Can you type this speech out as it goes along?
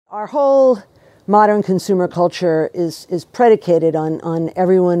Our whole modern consumer culture is predicated on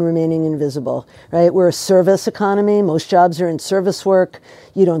everyone remaining invisible, right? We're a service economy. Most jobs are in service work.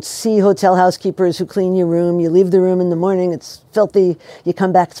 You don't see hotel housekeepers who clean your room. You leave the room in the morning, it's filthy. You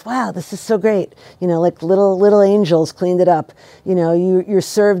come back, it's, wow, this is so great. You know, like little angels cleaned it up. You know, you're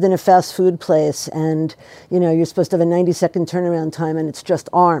served in a fast food place and, you know, you're supposed to have a 90-second turnaround time and it's just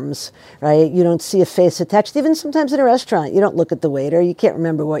arms, right? You don't see a face attached. Even sometimes in a restaurant, you don't look at the waiter. You can't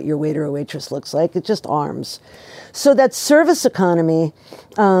remember what your waiter or waitress looks like. It's just arms. So that service economy,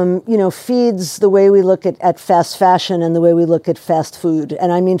 feeds the way we look at fast fashion and the way we look at fast food.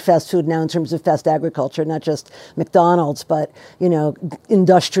 And I mean fast food now in terms of fast agriculture, not just McDonald's, but,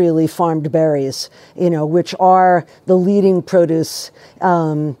 industrially farmed berries, which are the leading produce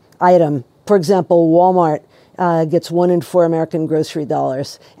item. For example, Walmart gets 1 in 4 American grocery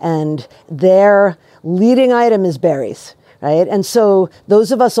dollars, and their leading item is berries. Right? And so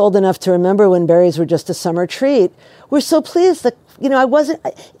those of us old enough to remember when berries were just a summer treat, we're so pleased that,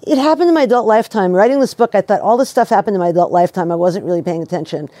 it happened in my adult lifetime. Writing this book, I thought all this stuff happened in my adult lifetime. I wasn't really paying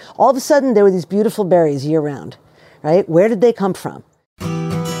attention. All of a sudden, there were these beautiful berries year round, right? Where did they come from?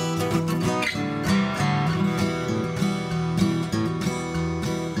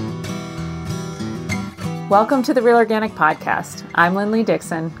 Welcome to the Real Organic Podcast. I'm Lindley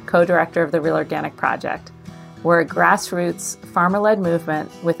Dixon, co-director of the Real Organic Project. We're a grassroots, farmer-led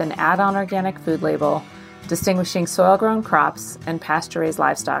movement with an add-on organic food label distinguishing soil-grown crops and pasture-raised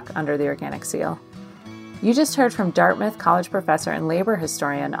livestock under the organic seal. You just heard from Dartmouth College professor and labor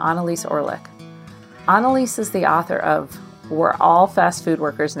historian Anneliese Orlick. Anneliese is the author of We're All Fast Food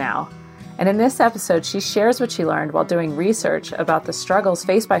Workers Now, and in this episode she shares what she learned while doing research about the struggles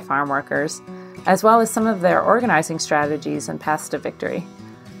faced by farm workers, as well as some of their organizing strategies and paths to victory.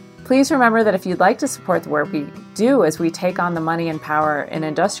 Please remember that if you'd like to support the work we do as we take on the money and power in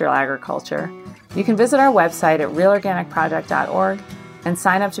industrial agriculture, you can visit our website at realorganicproject.org and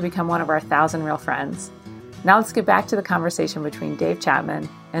sign up to become one of our 1,000 Real Friends. Now let's get back to the conversation between Dave Chapman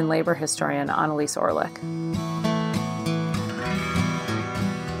and labor historian Anneliese Orlick.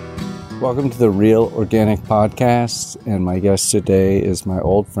 Welcome to the Real Organic Podcast, and my guest today is my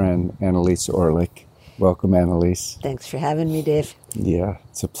old friend Anneliese Orlick. Welcome, Anneliese. Thanks for having me, Dave. Yeah,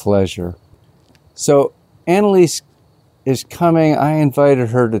 it's a pleasure. So, Anneliese is coming. I invited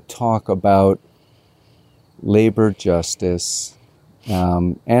her to talk about labor justice.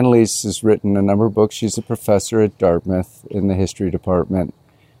 Anneliese has written a number of books. She's a professor at Dartmouth in the history department.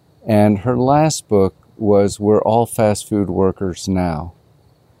 And her last book was We're All Fast Food Workers Now.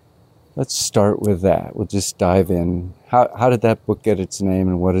 Let's start with that. We'll just dive in. How did that book get its name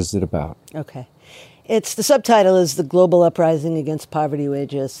and what is it about? Okay. The subtitle is The Global Uprising Against Poverty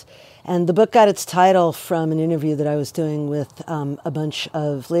Wages. And the book got its title from an interview that I was doing with a bunch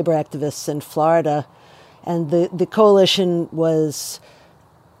of labor activists in Florida. And the coalition was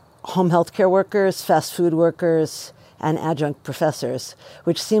home health care workers, fast food workers, and adjunct professors,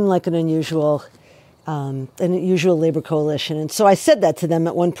 which seemed like an unusual labor coalition. And so I said that to them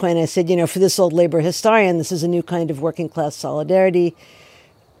at one point. I said, for this old labor historian, this is a new kind of working class solidarity.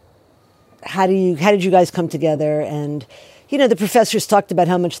 How did you guys come together? And, the professors talked about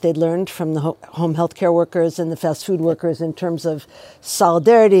how much they'd learned from the home health care workers and the fast food workers in terms of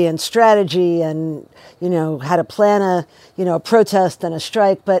solidarity and strategy and, how to plan a protest and a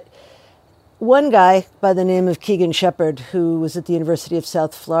strike. But one guy by the name of Keegan Shepard, who was at the University of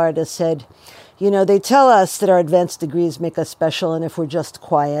South Florida, said, they tell us that our advanced degrees make us special, and if we're just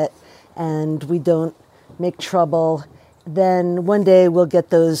quiet and we don't make trouble, then one day we'll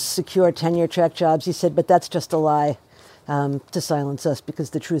get those secure tenure-track jobs. He said, but that's just a lie to silence us,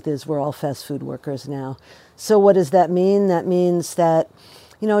 because the truth is we're all fast food workers now. So what does that mean? That means that,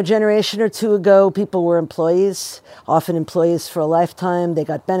 a generation or two ago, people were employees, often employees for a lifetime. They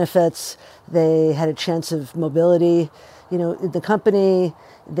got benefits. They had a chance of mobility, in the company.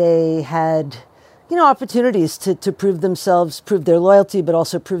 They had, opportunities to prove themselves, prove their loyalty, but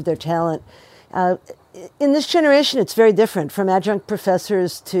also prove their talent. In this generation, it's very different, from adjunct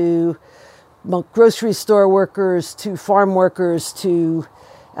professors to grocery store workers to farm workers to,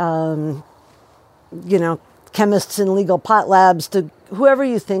 chemists in legal pot labs to whoever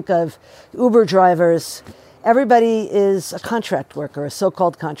you think of, Uber drivers. Everybody is a contract worker, a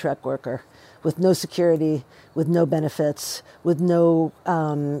so-called contract worker with no security, with no benefits, with no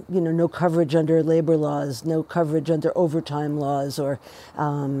coverage under labor laws, no coverage under overtime laws or,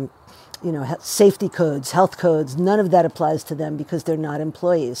 safety codes, health codes. None of that applies to them because they're not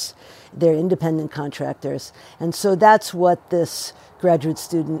employees. They're independent contractors. And so that's what this graduate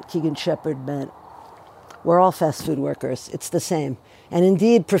student, Keegan Shepard, meant. We're all fast food workers. It's the same. And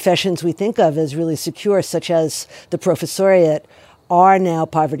indeed, professions we think of as really secure, such as the professoriate, are now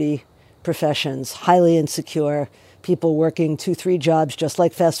poverty professions, highly insecure, people working 2-3 jobs just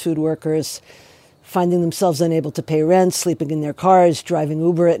like fast food workers, finding themselves unable to pay rent, sleeping in their cars, driving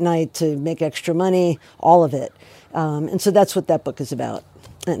Uber at night to make extra money, all of it. And so that's what that book is about.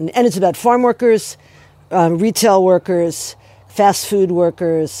 And it's about farm workers, retail workers, fast food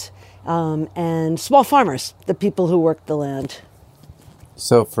workers, and small farmers, the people who work the land.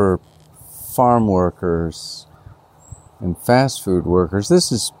 So for farm workers and fast food workers, this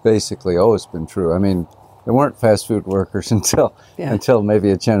has basically always been true. I mean, there weren't fast food workers until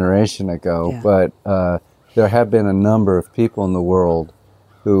maybe a generation ago, but there have been a number of people in the world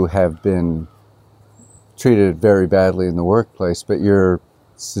who have been treated very badly in the workplace, but you're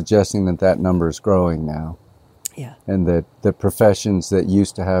suggesting that number is growing now. Yeah. And that the professions that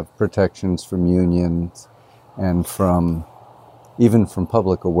used to have protections from unions and even from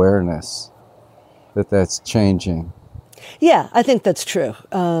public awareness, that's changing. Yeah, I think that's true.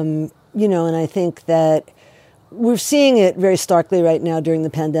 And I think that we're seeing it very starkly right now during the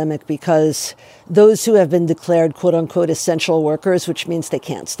pandemic because those who have been declared quote unquote essential workers, which means they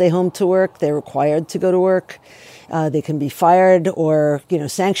can't stay home to work, they're required to go to work. They can be fired or,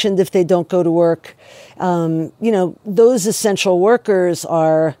 sanctioned if they don't go to work. Those essential workers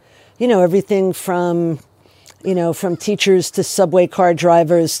are, everything from teachers to subway car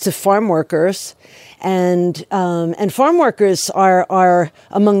drivers to farm workers. And farm workers are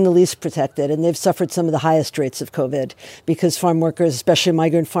among the least protected, and they've suffered some of the highest rates of COVID because farm workers, especially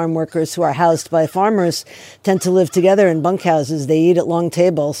migrant farm workers who are housed by farmers, tend to live together in bunkhouses. They eat at long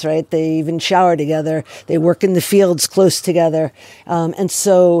tables, right? They even shower together. They work in the fields close together. And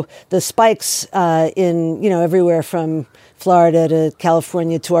so the spikes in, everywhere from Florida to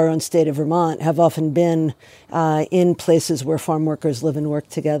California to our own state of Vermont have often been in places where farm workers live and work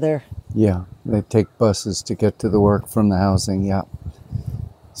together. Yeah, they take buses to get to the work from the housing, yeah.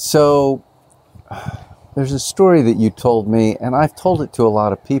 So there's a story that you told me, and I've told it to a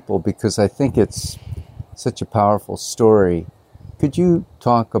lot of people because I think it's such a powerful story. Could you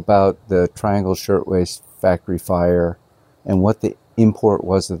talk about the Triangle Shirtwaist Factory fire and what the import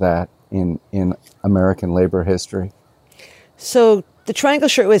was of that in American labor history? So the Triangle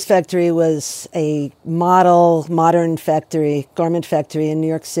Shirtwaist Factory was a modern factory, garment factory in New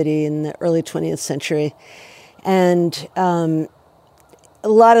York City in the early 20th century. And a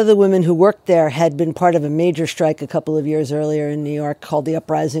lot of the women who worked there had been part of a major strike a couple of years earlier in New York called the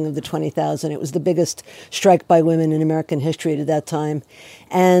Uprising of the 20,000. It was the biggest strike by women in American history at that time.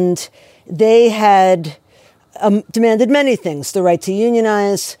 And they had demanded many things: the right to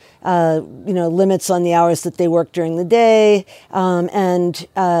unionize, limits on the hours that they worked during the day, and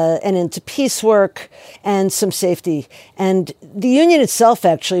into piecework and some safety. And the union itself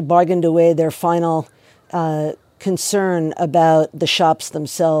actually bargained away their final concern about the shops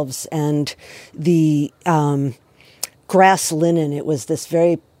themselves and the grass linen. It was this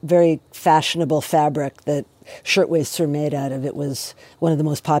very, very fashionable fabric that shirtwaists were made out of. It was one of the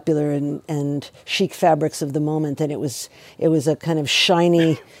most popular and chic fabrics of the moment, and it was a kind of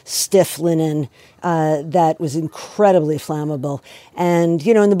shiny, stiff linen that was incredibly flammable. And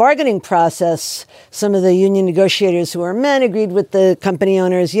in the bargaining process, some of the union negotiators who were men agreed with the company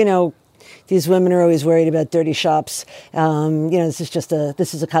owners. These women are always worried about dirty shops.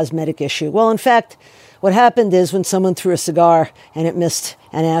 This is a cosmetic issue. Well, in fact, what happened is when someone threw a cigar and it missed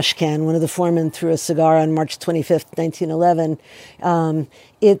an ash can, one of the foremen threw a cigar on March 25th, 1911,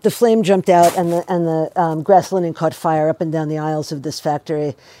 the flame jumped out and the grass linen caught fire up and down the aisles of this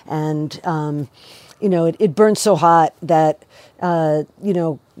factory. And, it burned so hot that,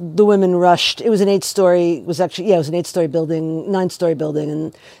 the women rushed. It was an 8-story building, 9-story building.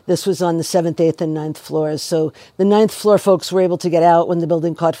 And this was on the 7th, 8th, and 9th floors. So the 9th floor folks were able to get out when the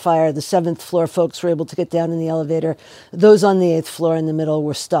building caught fire. The 7th floor folks were able to get down in the elevator. Those on the 8th floor in the middle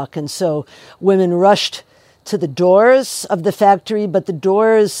were stuck. And so women rushed to the doors of the factory, but the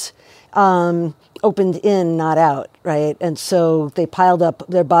doors opened in, not out, right? And so their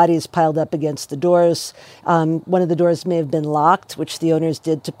bodies piled up against the doors. One of the doors may have been locked, which the owners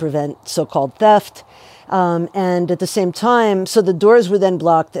did to prevent so-called theft. And at the same time, so the doors were then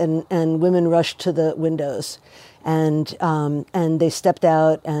blocked and women rushed to the windows. And they stepped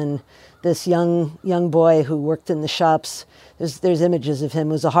out, and this young boy who worked in the shops, there's images of him.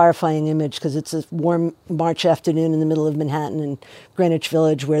 It was a horrifying image because it's a warm March afternoon in the middle of Manhattan in Greenwich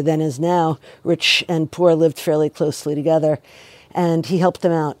Village, where then as now rich and poor lived fairly closely together. And he helped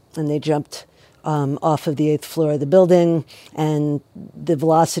them out, and they jumped off of the 8th floor of the building, and the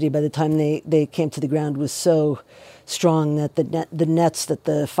velocity by the time they came to the ground was so strong that the nets that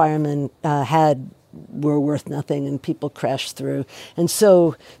the firemen had were worth nothing, and people crashed through. And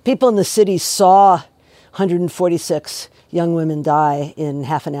so people in the city saw 146 young women die in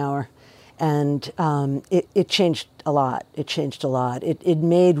half an hour. And it changed a lot. It changed a lot. It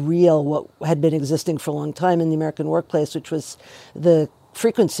made real what had been existing for a long time in the American workplace, which was the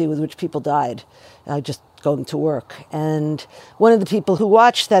frequency with which people died just going to work. And one of the people who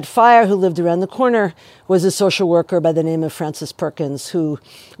watched that fire, who lived around the corner, was a social worker by the name of Frances Perkins, who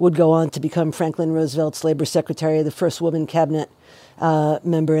would go on to become Franklin Roosevelt's labor secretary, the first woman cabinet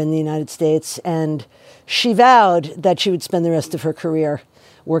member in the United States. And she vowed that she would spend the rest of her career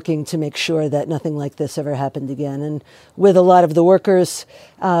working to make sure that nothing like this ever happened again. And with a lot of the workers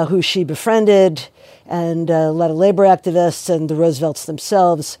who she befriended and a lot of labor activists and the Roosevelts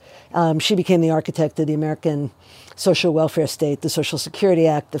themselves, she became the architect of the American social welfare state, the Social Security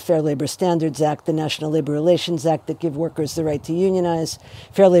Act, the Fair Labor Standards Act, the National Labor Relations Act that give workers the right to unionize.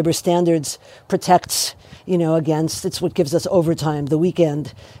 Fair Labor Standards protects, against, it's what gives us overtime, the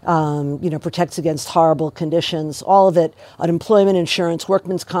weekend, protects against horrible conditions, all of it, unemployment insurance,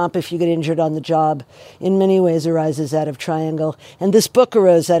 workman's comp if you get injured on the job, in many ways arises out of Triangle. And this book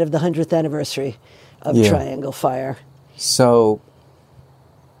arose out of the 100th anniversary of Triangle Fire. So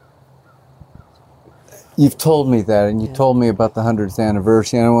you've told me that, and you told me about the 100th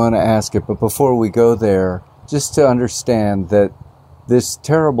anniversary, and I want to ask it, but before we go there, just to understand that this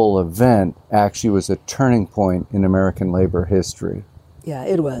terrible event actually was a turning point in American labor history. Yeah,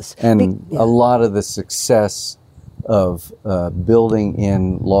 it was. And a lot of the success of building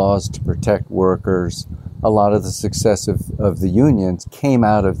in laws to protect workers, a lot of the success of the unions came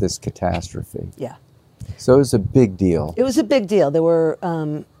out of this catastrophe. Yeah. So it was a big deal. It was a big deal. There were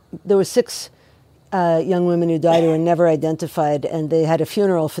 6 young women who died who were never identified, and they had a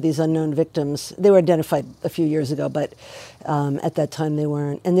funeral for these unknown victims. They were identified a few years ago, but at that time they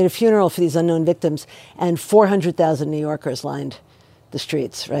weren't. And they had a funeral for these unknown victims, and 400,000 New Yorkers lined the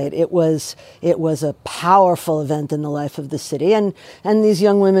streets, right? It was a powerful event in the life of the city. And these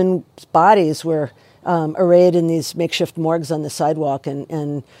young women's bodies were arrayed in these makeshift morgues on the sidewalk.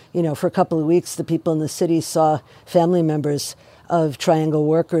 And for a couple of weeks, the people in the city saw family members of Triangle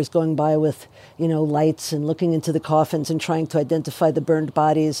workers going by with, lights and looking into the coffins and trying to identify the burned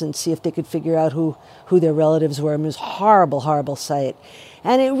bodies and see if they could figure out who their relatives were. And it was a horrible, horrible sight.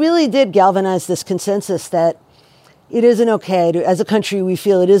 And it really did galvanize this consensus that it isn't okay to, as a country, we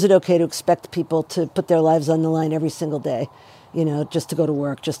feel it isn't okay to expect people to put their lives on the line every single day, just to go to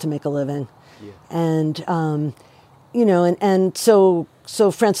work, just to make a living. Yeah. And, and so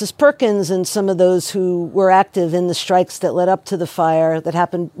Frances Perkins and some of those who were active in the strikes that led up to the fire that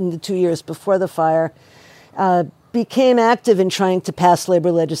happened in the 2 years before the fire became active in trying to pass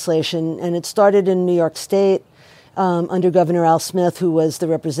labor legislation. And it started in New York State under Governor Al Smith, who was the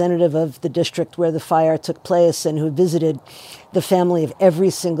representative of the district where the fire took place and who visited the family of every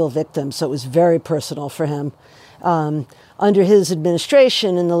single victim. So it was very personal for him. Under his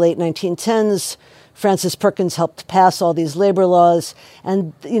administration in the late 1910s, Frances Perkins helped pass all these labor laws,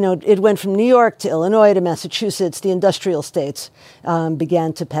 and it went from New York to Illinois to Massachusetts. The industrial states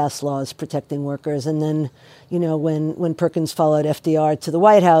began to pass laws protecting workers, and then when Perkins followed FDR to the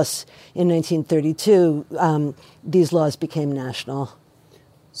White House in 1932, these laws became national.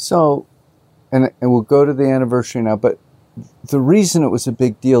 So, and we'll go to the anniversary now, but the reason it was a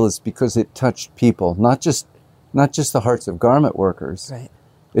big deal is because it touched people, not just the hearts of garment workers. Right.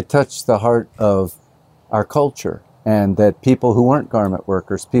 It touched the heart of our culture, and that people who weren't garment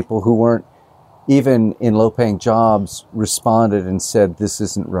workers, people who weren't even in low-paying jobs, responded and said, this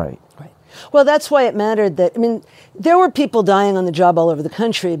isn't right. Right. Well, that's why it mattered that, there were people dying on the job all over the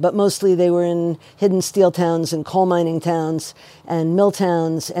country, but mostly they were in hidden steel towns and coal mining towns and mill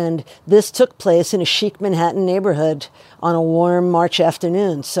towns, and this took place in a chic Manhattan neighborhood on a warm March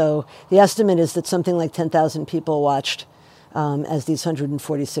afternoon. So the estimate is that something like 10,000 people watched as these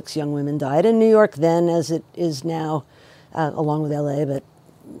 146 young women died. In New York then, as it is now, along with LA, but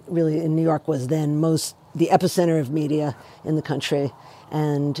really in New York was then the epicenter of media in the country.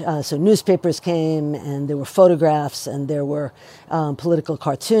 And so newspapers came, and there were photographs, and there were political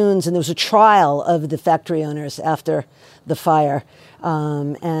cartoons, and there was a trial of the factory owners after the fire.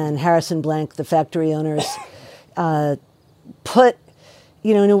 And Harrison Blank, the factory owners, put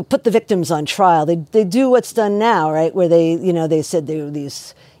the victims on trial. They do what's done now, right? Where they said they were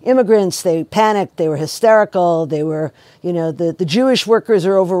these immigrants. They panicked. They were hysterical. They were, the Jewish workers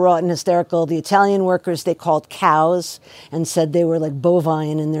are overwrought and hysterical. The Italian workers they called cows and said they were like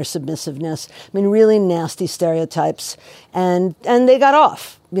bovine in their submissiveness. I mean, really nasty stereotypes. And they got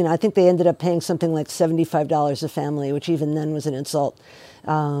off. I think they ended up paying something like $75 a family, which even then was an insult,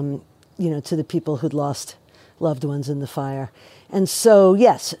 to the people who'd lost loved ones in the fire. And so,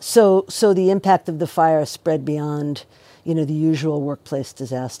 yes, so the impact of the fire spread beyond, the usual workplace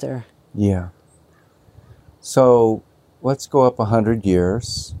disaster. Yeah. So let's go up 100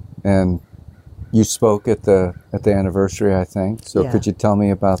 years, and you spoke at the anniversary, I think. So Yeah. Could you tell me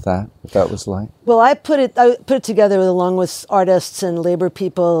about that? What that was like? Well, I put it together along with artists and labor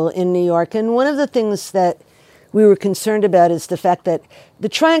people in New York. And one of the things that we were concerned about is the fact that the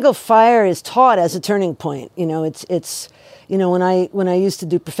Triangle Fire is taught as a turning point. It's when I used to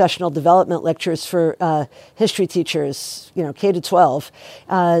do professional development lectures for history teachers, K to 12,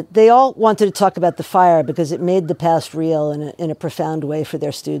 they all wanted to talk about the fire because it made the past real in a profound way for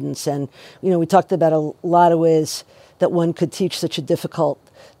their students. And we talked about a lot of ways that one could teach such a difficult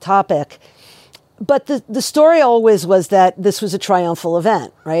topic. But the story always was that this was a triumphal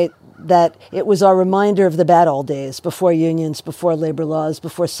event, right? That it was our reminder of the bad old days, before unions, before labor laws,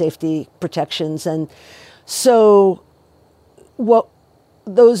 before safety protections. And so what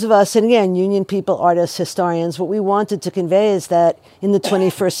those of us, and again, union people, artists, historians, what we wanted to convey is that in the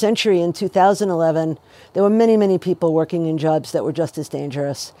 21st century, in 2011, there were many, many people working in jobs that were just as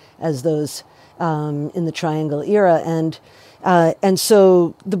dangerous as those in the Triangle era. And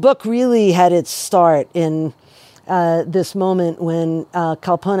so the book really had its start in this moment when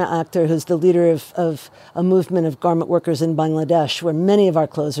Kalpana Akhtar, who's the leader of a movement of garment workers in Bangladesh, where many of our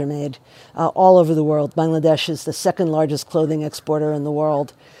clothes are made all over the world. Bangladesh is the second largest clothing exporter in the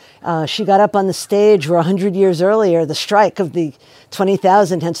world. She got up on the stage where 100 years earlier, the strike of the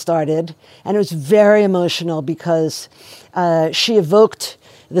 20,000 had started. And it was very emotional because she evoked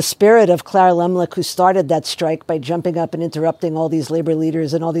the spirit of Clara Lemlich, who started that strike by jumping up and interrupting all these labor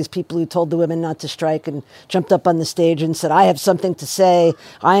leaders and all these people who told the women not to strike, and jumped up on the stage and said, I have something to say.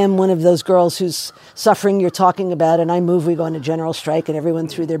 I am one of those girls whose suffering you're talking about, and I move we go on a general strike. And everyone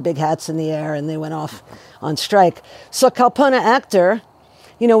threw their big hats in the air and they went off on strike. So Kalpana Akhtar,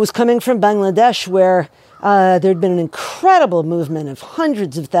 was coming from Bangladesh, where there'd been an incredible movement of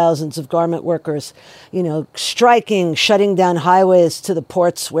hundreds of thousands of garment workers, striking, shutting down highways to the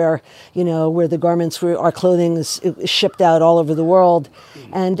ports where the garments our clothing is shipped out all over the world,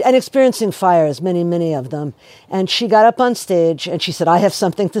 and experiencing fires, many, many of them. And she got up on stage and she said, I have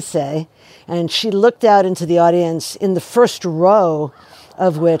something to say. And she looked out into the audience, in the first row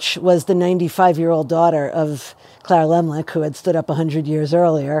of which was the 95-year-old daughter of Clara Lemlich, who had stood up 100 years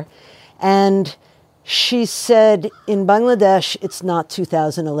earlier. And she said, in Bangladesh, it's not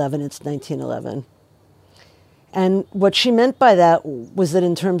 2011, it's 1911. And what she meant by that was that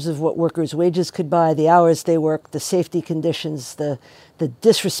in terms of what workers' wages could buy, the hours they worked, the safety conditions, the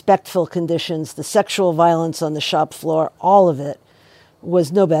disrespectful conditions, the sexual violence on the shop floor, all of it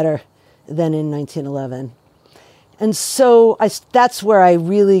was no better than in 1911. And so that's where I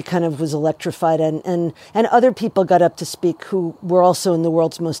really kind of was electrified, and other people got up to speak who were also in the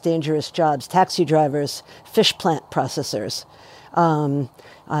world's most dangerous jobs: taxi drivers, fish plant processors,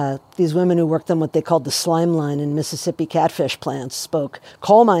 these women who worked on what they called the slime line in Mississippi catfish plants spoke.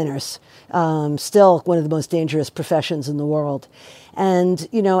 Coal miners, still one of the most dangerous professions in the world. And,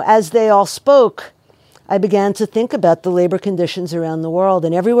 as they all spoke, I began to think about the labor conditions around the world.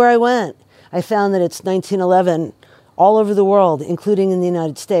 And everywhere I went, I found that it's 1911 all over the world, including in the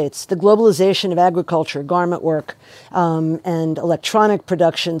United States. The globalization of agriculture, garment work, and electronic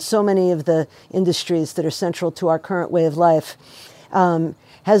production, so many of the industries that are central to our current way of life,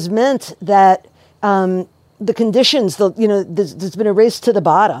 has meant that the conditions, there's been a race to the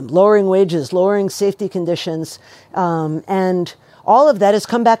bottom, lowering wages, lowering safety conditions, and all of that has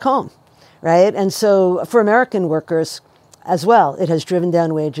come back home, right? And so for American workers as well, it has driven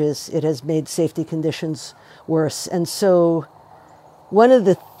down wages, it has made safety conditions worse. And so one of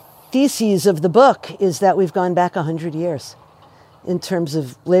the theses of the book is that we've gone back 100 years in terms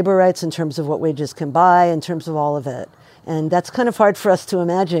of labor rights, in terms of what wages can buy, in terms of all of it. And that's kind of hard for us to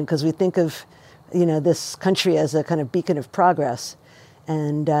imagine because we think of, this country as a kind of beacon of progress.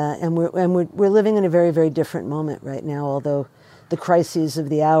 And we're living in a very, very different moment right now, although the crises of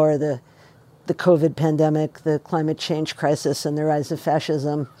the hour, the COVID pandemic, the climate change crisis, and the rise of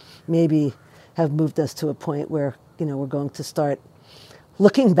fascism maybe have moved us to a point where, we're going to start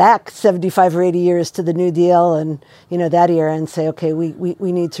looking back 75 or 80 years to the New Deal and, that era and say, okay,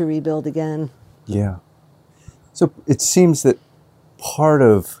 we need to rebuild again. Yeah. So it seems that part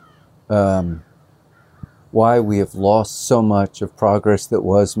of why we have lost so much of progress that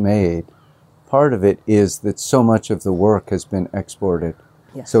was made. Part of it is that so much of the work has been exported.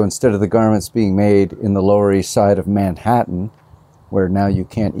 Yes. So instead of the garments being made in the Lower East Side of Manhattan, where now you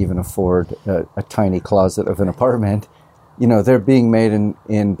can't even afford a tiny closet of an apartment, they're being made in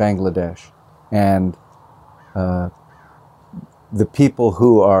Bangladesh. And the people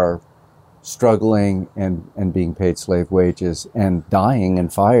who are struggling and being paid slave wages and dying in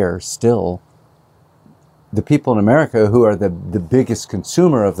fire still, the people in America who are the biggest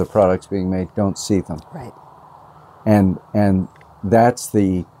consumer of the products being made don't see them. Right. And that's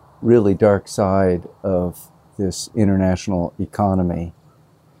the really dark side of this international economy,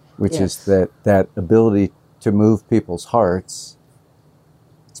 which Yes. is that ability to move people's hearts.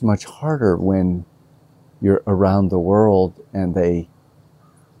 It's much harder when you're around the world and they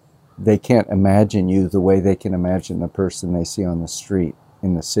can't imagine you the way they can imagine the person they see on the street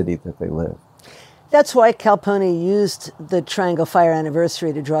in the city that they live. That's why Cal Pony used the Triangle Fire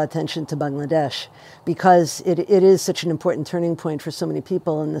anniversary to draw attention to Bangladesh, because it is such an important turning point for so many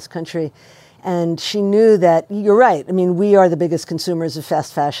people in this country. And she knew that, you're right, I mean, we are the biggest consumers of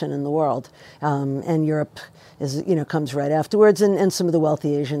fast fashion in the world. And Europe is, comes right afterwards, and some of the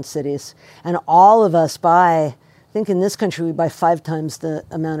wealthy Asian cities. And all of us buy, I think in this country we buy 5 times the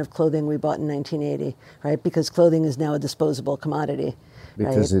amount of clothing we bought in 1980, right? Because clothing is now a disposable commodity.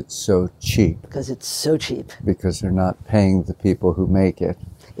 Because right? it's so cheap. Because it's so cheap. Because they're not paying the people who make it.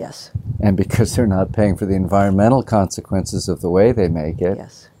 Yes. And because they're not paying for the environmental consequences of the way they make it.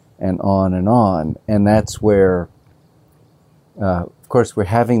 Yes. And on and on. And that's where, of course, we're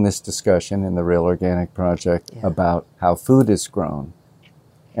having this discussion in the Real Organic Project about how food is grown.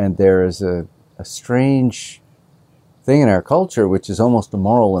 And there is a strange thing in our culture, which is almost a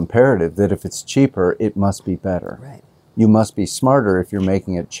moral imperative, that if it's cheaper, it must be better. Right. You must be smarter if you're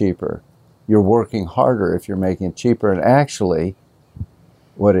making it cheaper. You're working harder if you're making it cheaper. And actually,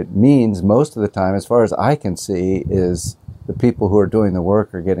 what it means most of the time, as far as I can see, is the people who are doing the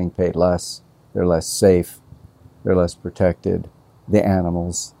work are getting paid less. They're less safe. They're less protected. The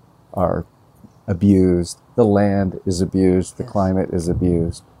animals are abused. The land is abused. The climate is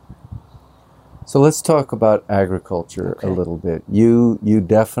abused. So let's talk about agriculture a little bit. You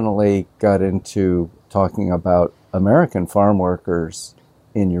definitely got into talking about American farm workers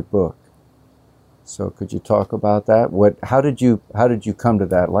in your book. So could you talk about that? How did you come to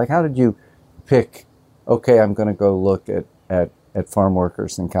that? Like, how did you pick, okay, I'm going to go look at farm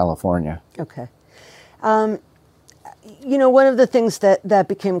workers in California? Okay. One of the things that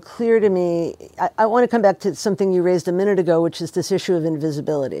became clear to me, I want to come back to something you raised a minute ago, which is this issue of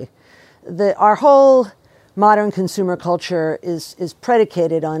invisibility. Our whole modern consumer culture is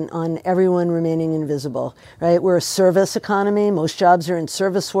predicated on everyone remaining invisible, right? We're a service economy. Most jobs are in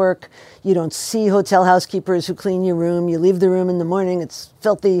service work. You don't see hotel housekeepers who clean your room. You leave the room in the morning, it's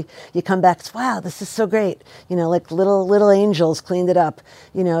filthy. You come back, it's, wow, this is so great. Like little angels cleaned it up.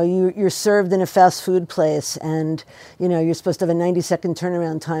 You're served in a fast food place and, you're supposed to have a 90-second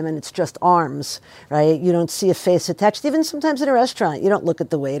turnaround time and it's just arms, right? You don't see a face attached. Even sometimes in a restaurant, you don't look at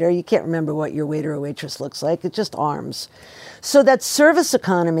the waiter. You can't remember what your waiter or waitress looks like. It's just arms. So that service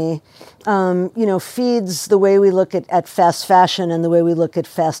economy, feeds the way we look at fast fashion and the way we look at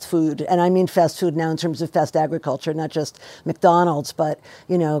fast food. And I mean fast food now in terms of fast agriculture, not just McDonald's, but,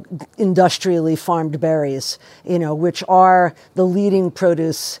 industrially farmed berries, which are the leading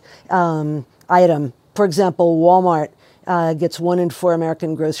produce item. For example, Walmart gets 1 in 4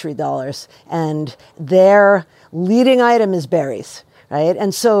 American grocery dollars, and their leading item is berries. Right?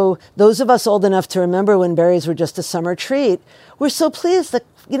 And so those of us old enough to remember when berries were just a summer treat, we're so pleased that,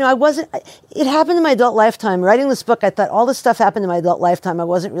 it happened in my adult lifetime. Writing this book, I thought all this stuff happened in my adult lifetime. I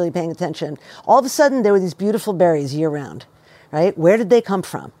wasn't really paying attention. All of a sudden, there were these beautiful berries year round, right? Where did they come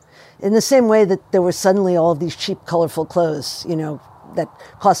from? In the same way that there were suddenly all of these cheap, colorful clothes, that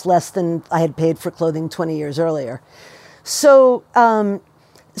cost less than I had paid for clothing 20 years earlier. So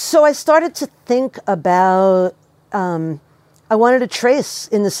I started to think about, I wanted to trace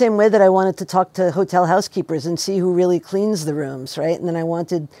in the same way that I wanted to talk to hotel housekeepers and see who really cleans the rooms, right? And then I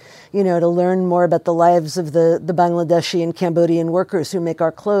wanted, to learn more about the lives of the Bangladeshi and Cambodian workers who make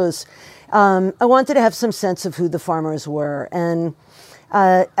our clothes. I wanted to have some sense of who the farmers were. And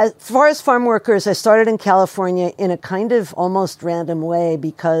as far as farm workers, I started in California in a kind of almost random way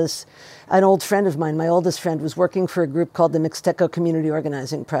because an old friend of mine, my oldest friend, was working for a group called the Mixteco Community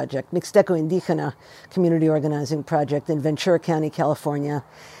Organizing Project, Mixteco Indígena Community Organizing Project in Ventura County, California.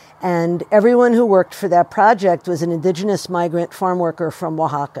 And everyone who worked for that project was an indigenous migrant farm worker from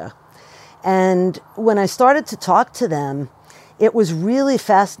Oaxaca. And when I started to talk to them, it was really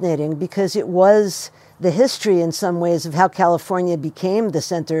fascinating because it was the history in some ways of how California became the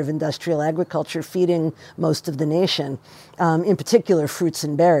center of industrial agriculture, feeding most of the nation, in particular fruits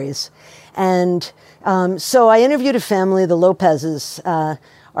and berries. And so I interviewed a family, the Lopez's,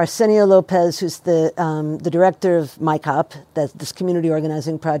 Arsenio Lopez, who's the director of MyCop, that's this community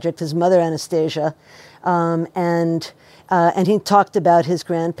organizing project, his mother Anastasia, and he talked about his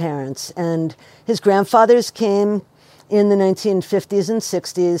grandparents. And his grandfathers came in the 1950s and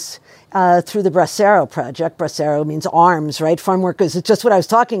 60s through the Bracero Project. Bracero means arms, right? Farm workers, it's just what I was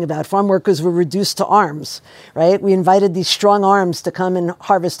talking about. Farm workers were reduced to arms, right? We invited these strong arms to come and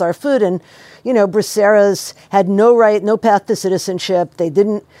harvest our food. And, Braceros had no right, no path to citizenship. They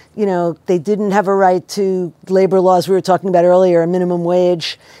didn't have a right to labor laws we were talking about earlier, a minimum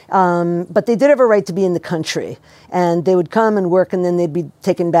wage. But they did have a right to be in the country. And they would come and work, and then they'd be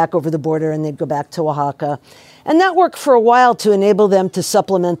taken back over the border, and they'd go back to Oaxaca. And that worked for a while to enable them to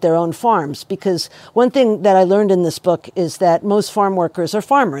supplement their own farms, because one thing that I learned in this book is that most farm workers are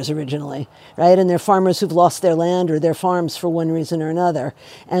farmers originally, right? And they're farmers who've lost their land or their farms for one reason or another.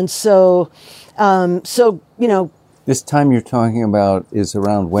 And so, This time you're talking about is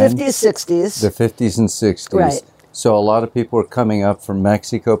around when? 50s, 60s. The 50s and 60s. Right. So a lot of people were coming up from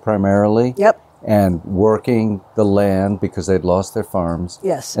Mexico primarily. Yep. And working the land because they'd lost their farms.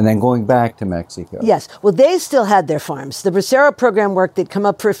 Yes. And then going back to Mexico. Yes. Well, they still had their farms. The Bracero program worked. They'd come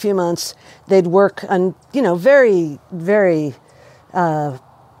up for a few months. They'd work on, very, very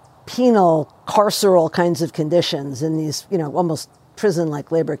penal, carceral kinds of conditions in these, almost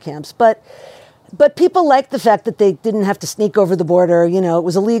prison-like labor camps. But people liked the fact that they didn't have to sneak over the border. It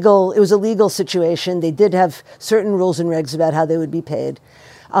was a legal situation. They did have certain rules and regs about how they would be paid.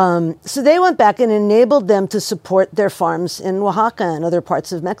 So they went back and enabled them to support their farms in Oaxaca and other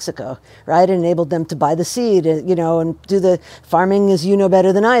parts of Mexico, right? It enabled them to buy the seed, and do the farming, as you know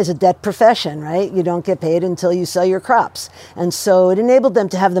better than I, is a debt profession, right? You don't get paid until you sell your crops. And so it enabled them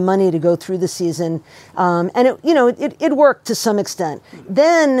to have the money to go through the season. And it worked to some extent.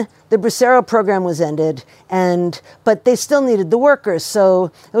 Then the Bracero program was ended, but they still needed the workers.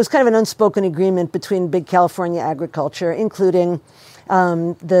 So it was kind of an unspoken agreement between big California agriculture, including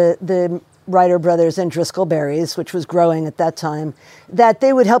the Ryder Brothers and Driscoll Berries, which was growing at that time, that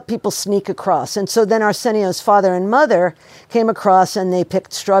they would help people sneak across. And so then Arsenio's father and mother came across, and they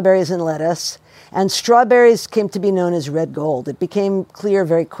picked strawberries and lettuce. And strawberries came to be known as red gold. It became clear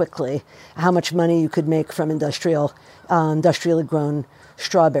very quickly how much money you could make from industrially grown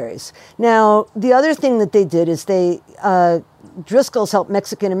strawberries. Now, the other thing that they did is Driscoll's helped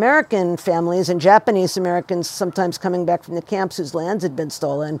Mexican-American families and Japanese-Americans, sometimes coming back from the camps whose lands had been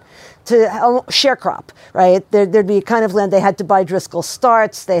stolen, to sharecrop, right? There'd be a kind of land they had to buy Driscoll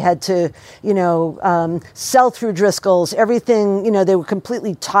starts. They had to, sell through Driscoll's. Everything, they were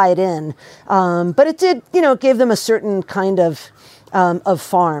completely tied in. But it did, gave them a certain kind of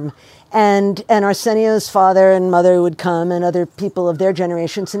farm. And Arsenio's father and mother would come, and other people of their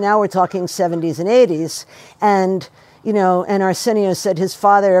generation. So now we're talking 70s and 80s. And Arsenio said his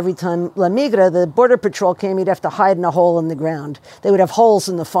father, every time La Migra, the border patrol came, he'd have to hide in a hole in the ground. They would have holes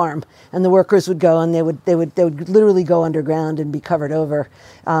in the farm, and the workers would go, and they would literally go underground and be covered over,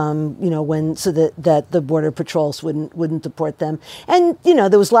 so that the border patrols wouldn't deport them. And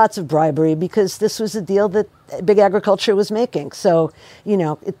there was lots of bribery because this was a deal that big agriculture was making. So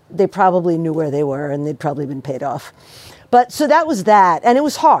they probably knew where they were, and they'd probably been paid off. But so that was that, and it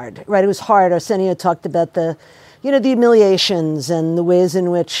was hard, right? It was hard. Arsenio talked about the humiliations and the ways in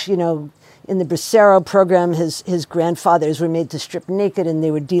which, in the Bracero program, his grandfathers were made to strip naked, and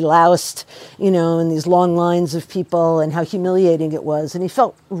they were deloused, in these long lines of people, and how humiliating it was. And he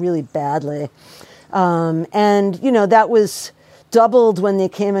felt really badly. That was doubled when they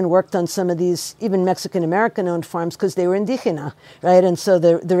came and worked on some of these even Mexican-American owned farms because they were indigena, right? And so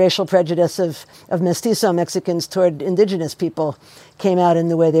the racial prejudice of mestizo Mexicans toward indigenous people came out in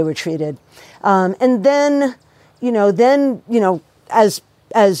the way they were treated.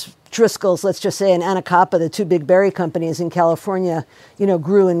 As Driscoll's, let's just say, and Anacapa, the two big berry companies in California,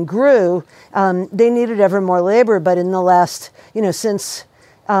 grew and grew, they needed ever more labor. But in the last, since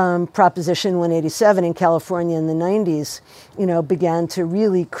Proposition 187 in California in the 90s, began to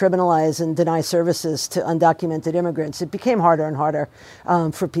really criminalize and deny services to undocumented immigrants, it became harder and harder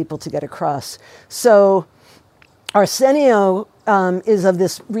for people to get across. So Arsenio is of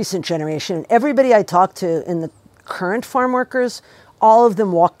this recent generation. Everybody I talked to in the current farm workers, all of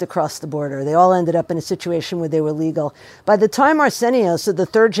them walked across the border. They all ended up in a situation where they were legal. By the time Arsenio, so the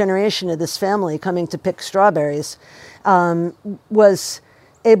third generation of this family coming to pick strawberries, was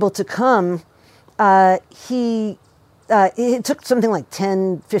able to come, he it took something like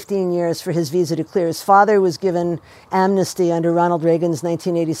 10, 15 years for his visa to clear. His father was given amnesty under Ronald Reagan's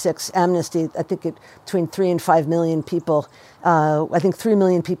 1986 amnesty. I think between 3 and 5 million people. I think 3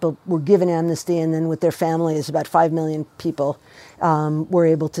 million people were given amnesty, and then with their families, about 5 million people were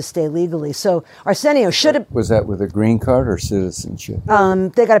able to stay legally. So Arsenio should have... Was that with a green card or citizenship?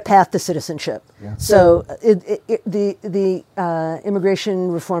 They got a path to citizenship. Yeah. So the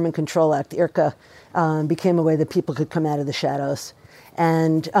Immigration Reform and Control Act, IRCA, became a way that people could come out of the shadows.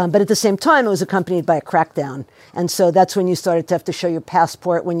 And but at the same time, it was accompanied by a crackdown. And so that's when you started to have to show your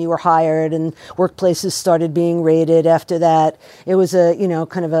passport when you were hired, and workplaces started being raided after that. It was a,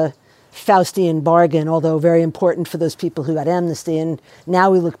 kind of a Faustian bargain, although very important for those people who got amnesty. And now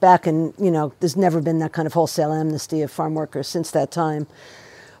we look back and, there's never been that kind of wholesale amnesty of farm workers since that time.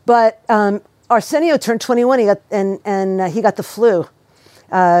 But Arsenio turned 21, he got the flu.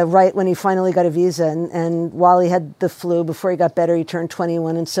 Right when he finally got a visa. And while he had the flu, before he got better, he turned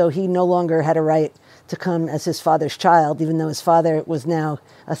 21. And so he no longer had a right to come as his father's child, even though his father was now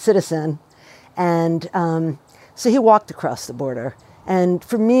a citizen. And so he walked across the border. And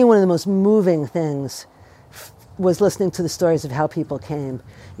for me, one of the most moving things was listening to the stories of how people came,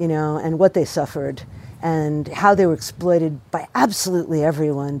 and what they suffered, and how they were exploited by absolutely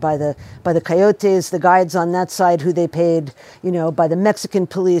everyone, by the coyotes, the guides on that side who they paid, by the Mexican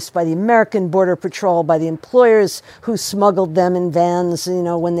police, by the American Border Patrol, by the employers who smuggled them in vans,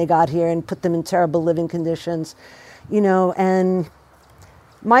 when they got here and put them in terrible living conditions, and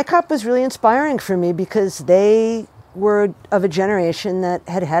MyCop was really inspiring for me because they were of a generation that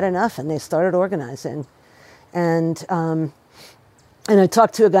had had enough, and they started organizing. And I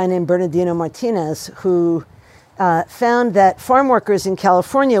talked to a guy named Bernardino Martinez who found that farm workers in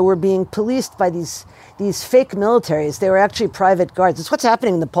California were being policed by these fake militaries. They were actually private guards. It's what's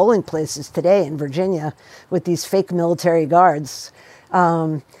happening in the polling places today in Virginia with these fake military guards.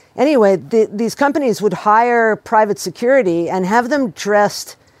 Anyway, these companies would hire private security and have them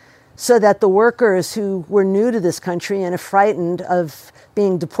dressed so that the workers who were new to this country and frightened of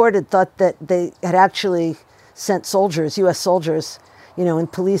being deported thought that they had actually sent soldiers, U.S. soldiers,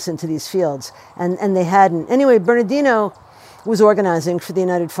 and police into these fields. And they hadn't. Anyway, Bernardino was organizing for the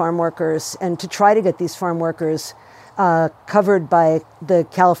United Farm Workers and to try to get these farm workers covered by the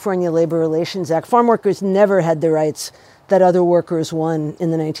California Labor Relations Act. Farm workers never had the rights that other workers won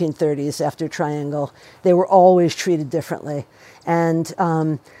in the 1930s after Triangle. They were always treated differently. And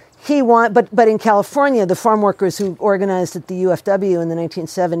but in California, the farm workers who organized at the UFW in the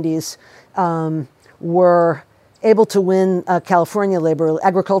 1970s were able to win a California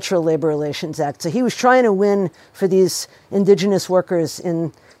Agricultural Labor Relations Act. So he was trying to win for these indigenous workers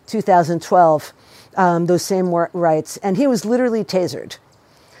in 2012 those same rights, and he was literally tasered.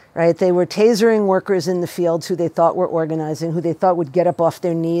 Right? They were tasering workers in the fields who they thought were organizing, who they thought would get up off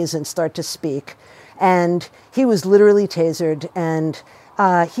their knees and start to speak. And he was literally tasered, and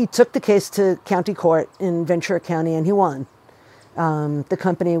he took the case to county court in Ventura County, and he won. The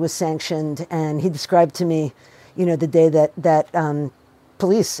company was sanctioned, and he described to me, the day that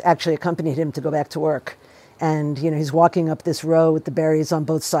police actually accompanied him to go back to work. And, he's walking up this row with the berries on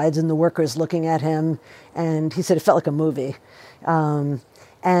both sides and the workers looking at him. And he said it felt like a movie.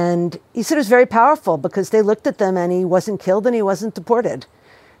 And he said it was very powerful because they looked at them and he wasn't killed and he wasn't deported,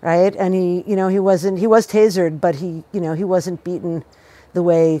 right? And he was tasered, but he wasn't beaten the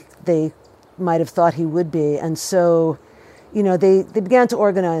way they might have thought he would be. And so, they began to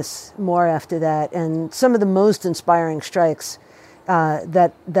organize more after that. And some of the most inspiring strikes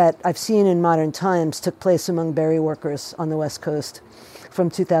that I've seen in modern times took place among berry workers on the West Coast from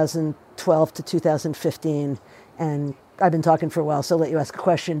 2012 to 2015. And I've been talking for a while, so I'll let you ask a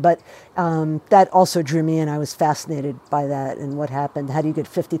question. But that also drew me in. I was fascinated by that and what happened. How do you get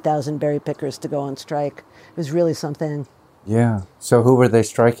 50,000 berry pickers to go on strike? It was really something. Yeah. So who were they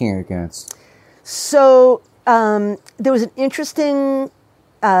striking against? So there was an interesting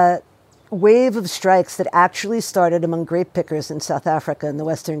wave of strikes that actually started among grape pickers in South Africa in the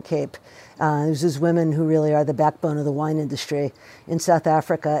Western Cape. There's these women who really are the backbone of the wine industry in South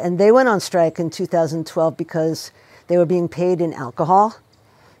Africa. And they went on strike in 2012 because they were being paid in alcohol,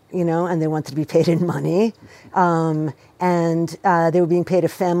 and they wanted to be paid in money. And they were being paid a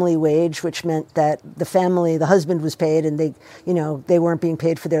family wage, which meant that the husband was paid, and they weren't being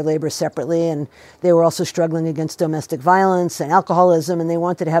paid for their labor separately. And they were also struggling against domestic violence and alcoholism, and they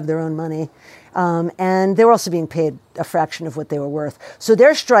wanted to have their own money. And they were also being paid a fraction of what they were worth. So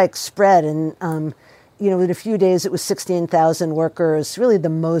their strike spread, and in a few days it was 16,000 workers, really the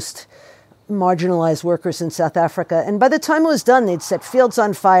most marginalized workers in South Africa. And by the time it was done, they'd set fields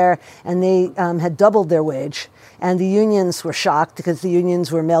on fire, and they had doubled their wage. And the unions were shocked because the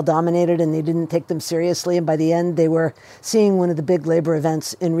unions were male-dominated and they didn't take them seriously. And by the end, they were seeing one of the big labor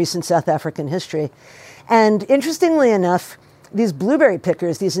events in recent South African history. And interestingly enough, these blueberry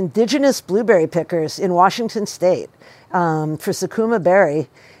pickers, these indigenous blueberry pickers in Washington State for Sakuma Berry,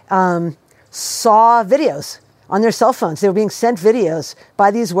 saw videos on their cell phones. They were being sent videos by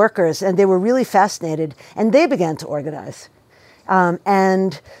these workers, and they were really fascinated, and they began to organize.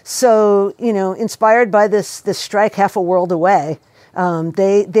 And so, inspired by this strike half a world away,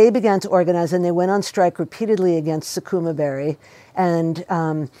 they began to organize, and they went on strike repeatedly against Sakuma Berry. And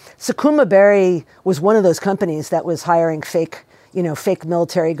Sakuma Berry was one of those companies that was hiring fake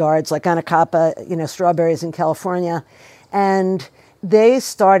military guards like Anacapa, strawberries in California. And they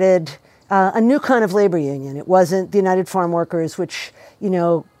started a new kind of labor union. It wasn't the United Farm Workers, which,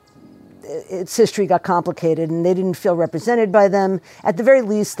 its history got complicated and they didn't feel represented by them. At the very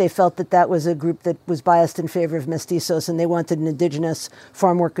least, they felt that that was a group that was biased in favor of mestizos, and they wanted an indigenous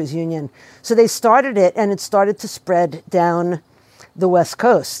farm workers union. So they started it, and it started to spread down the West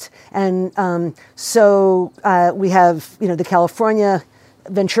Coast. And so we have, the California,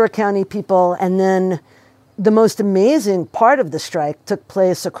 Ventura County people, and then the most amazing part of the strike took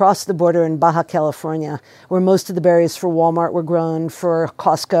place across the border in Baja California, where most of the berries for Walmart were grown, for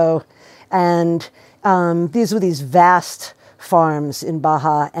Costco. And these were these vast farms in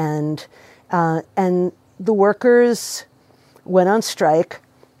Baja, and the workers went on strike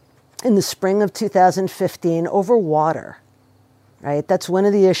in the spring of 2015 over water, right? That's one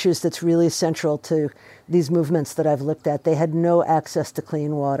of the issues that's really central to these movements that I've looked at. They had no access to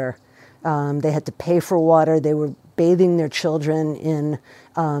clean water. They had to pay for water. They were bathing their children in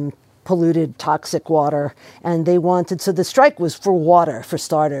polluted, toxic water, and so the strike was for water, for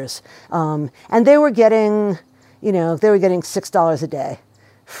starters. And they were getting, $6 a day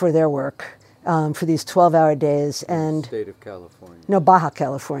for their work, for these 12-hour days. And state of California. No, Baja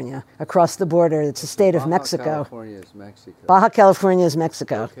California, across the border. It's a state of Mexico. Baja California is Mexico. Baja California is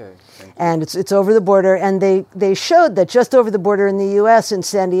Mexico. Okay. Thank you. And it's over the border, and they showed that just over the border in the U.S., in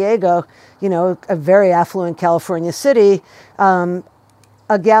San Diego, a very affluent California city,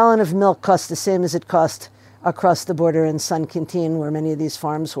 a gallon of milk cost the same as it cost across the border in San Quintin, where many of these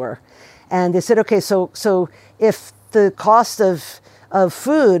farms were. And they said, okay, so if the cost of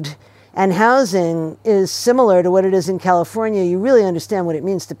food and housing is similar to what it is in California, you really understand what it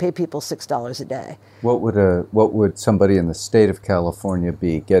means to pay people $6 a day. What would somebody in the state of California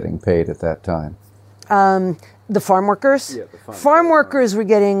be getting paid at that time? The farm workers? Yeah, the farm workers were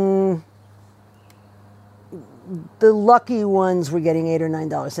getting, the lucky ones were getting $8 or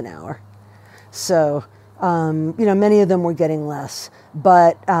 $9 an hour. So, many of them were getting less.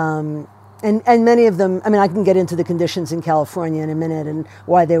 But, and many of them, I can get into the conditions in California in a minute and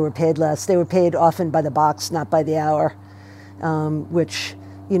why they were paid less. They were paid often by the box, not by the hour, which,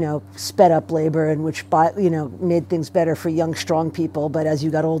 sped up labor and which, made things better for young, strong people. But as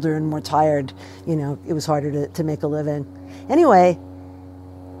you got older and more tired, it was harder to make a living. Anyway,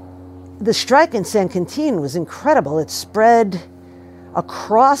 the strike in San Quintin was incredible. It spread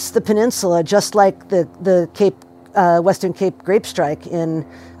across the peninsula, just like the Western Cape grape strike in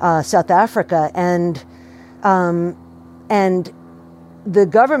South Africa, and the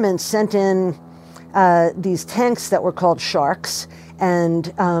government sent in these tanks that were called sharks, and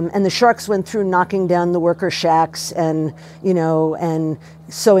the sharks went through knocking down the worker shacks and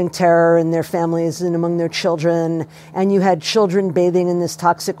sowing terror in their families and among their children. And you had children bathing in this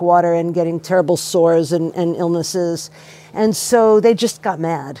toxic water and getting terrible sores and illnesses. And so they just got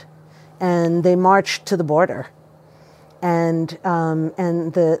mad, and they marched to the border and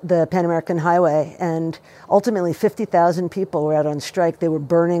the Pan American Highway, and ultimately 50,000 people were out on strike. They were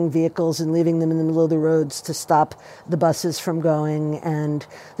burning vehicles and leaving them in the middle of the roads to stop the buses from going. And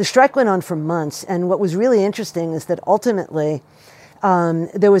the strike went on for months. And what was really interesting is that ultimately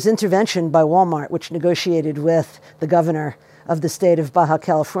there was intervention by Walmart, which negotiated with the governor of the state of Baja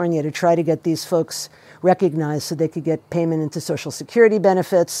California to try to get these folks recognized so they could get payment into Social Security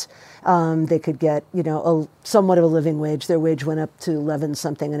benefits. They could get, somewhat of a living wage. Their wage went up to 11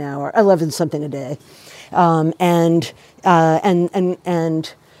 something a day, and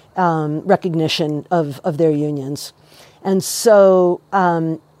recognition of their unions. And so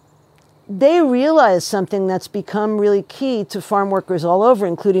they realized something that's become really key to farm workers all over,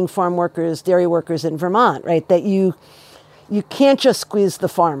 including farm workers, dairy workers in Vermont, right? That you can't just squeeze the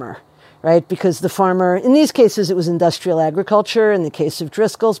farmer, right? Because the farmer, in these cases, it was industrial agriculture in the case of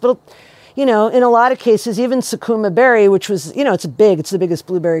Driscoll's, but in a lot of cases, even Sakuma Berry, which was, it's the biggest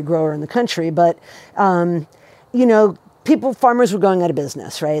blueberry grower in the country, but, farmers were going out of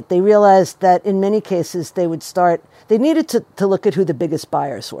business, right? They realized that in many cases they needed to look at who the biggest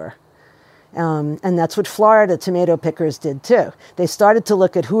buyers were. And that's what Florida tomato pickers did too. They started to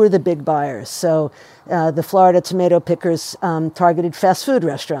look at who are the big buyers. So the Florida tomato pickers targeted fast food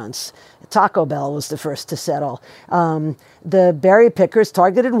restaurants. Taco Bell was the first to settle. The berry pickers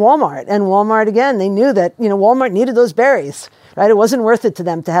targeted Walmart. And Walmart, again, they knew that Walmart needed those berries, right? It wasn't worth it to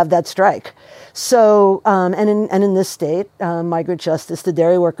them to have that strike. So, and in this state, Migrant Justice, the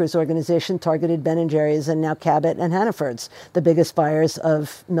dairy workers organization, targeted Ben & Jerry's and now Cabot and Hannaford's, the biggest buyers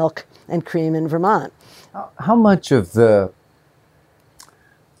of milk and cream in Vermont. How much of the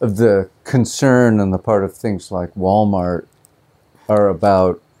concern on the part of things like Walmart are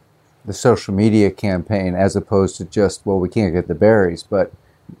about the social media campaign as opposed to just, well, we can't get the berries, but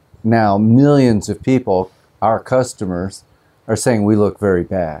now millions of people, our customers, are saying we look very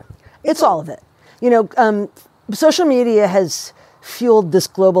bad? It's all of it. Social media has fueled this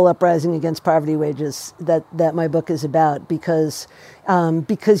global uprising against poverty wages that my book is about because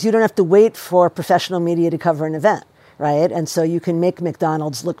you don't have to wait for professional media to cover an event, right? And so you can make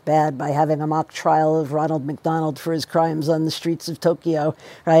McDonald's look bad by having a mock trial of Ronald McDonald for his crimes on the streets of Tokyo,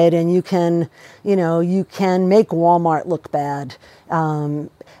 right? And you can make Walmart look bad.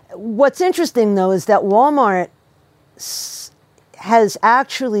 What's interesting, though, is that Walmart has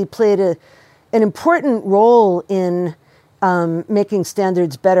actually played an important role in making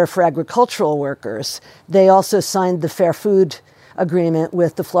standards better for agricultural workers. They also signed the Fair Food Agreement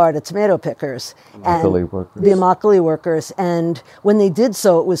with the Florida tomato pickers. The Immokalee workers. And when they did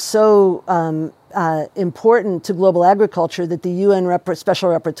so, it was so important to global agriculture that the UN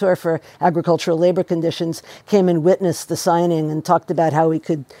Special Rapporteur for Agricultural Labor Conditions came and witnessed the signing and talked about how we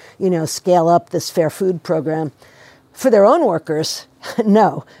could, scale up this fair food program. For their own workers,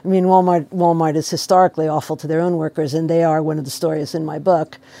 no. I mean, Walmart is historically awful to their own workers, and they are one of the stories in my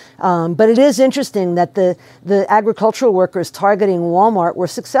book. But it is interesting that the agricultural workers targeting Walmart were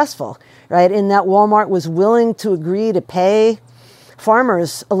successful, right? In that Walmart was willing to agree to pay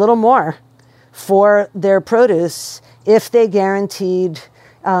farmers a little more for their produce if they guaranteed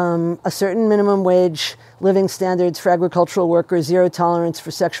a certain minimum wage, living standards for agricultural workers, zero tolerance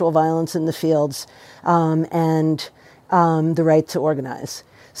for sexual violence in the fields, and the right to organize.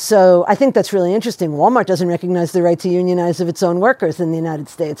 So I think that's really interesting. Walmart doesn't recognize the right to unionize of its own workers in the United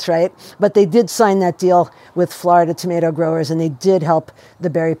States, right? But they did sign that deal with Florida tomato growers, and they did help the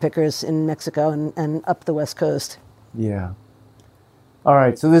berry pickers in Mexico and up the West Coast. Yeah. All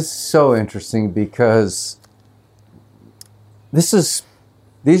right, so this is so interesting because these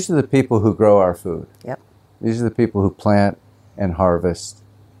are the people who grow our food. Yep. These are the people who plant and harvest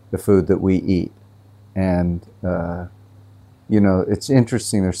the food that we eat. And, it's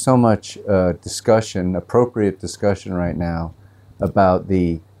interesting. There's so much appropriate discussion right now about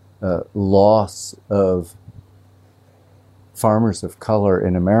the loss of farmers of color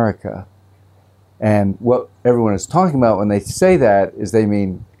in America. And what everyone is talking about when they say that is they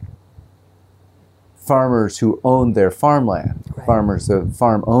mean farmers who own their farmland, right.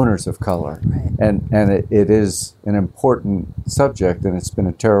 Farm owners of color. Right. And it is an important subject, and it's been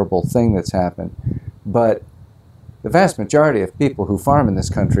a terrible thing that's happened. But the vast majority of people who farm in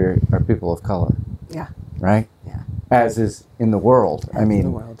this country are people of color. Yeah. Right? Yeah. As is in the world. In the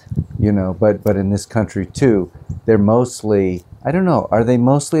world. But in this country too, they're mostly, I don't know, are they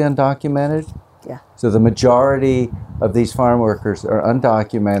mostly undocumented? Yeah. So the majority of these farm workers are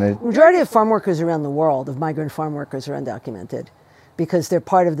undocumented. The majority of farm workers around the world, of migrant farm workers, are undocumented because they're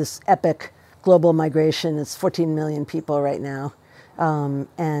part of this epic global migration. It's 14 million people right now.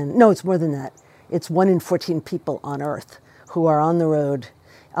 And no, it's more than that. It's 1 in 14 people on Earth who are on the road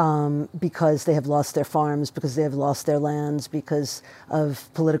because they have lost their farms, because they have lost their lands, because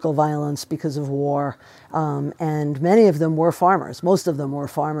of political violence, because of war. And many of them were farmers. Most of them were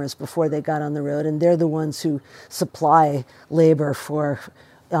farmers before they got on the road, and they're the ones who supply labor for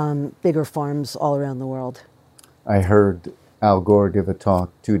bigger farms all around the world. I heard Al Gore give a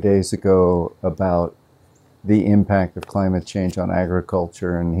talk 2 days ago about the impact of climate change on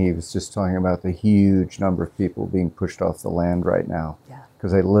agriculture, and he was just talking about the huge number of people being pushed off the land right now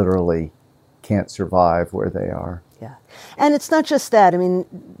because they literally can't survive where they are. Yeah. And it's not just that. I mean,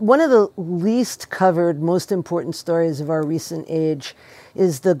 one of the least covered, most important stories of our recent age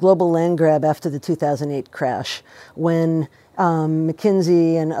is the global land grab after the 2008 crash, when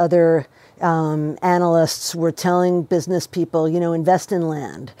McKinsey and other analysts were telling business people, invest in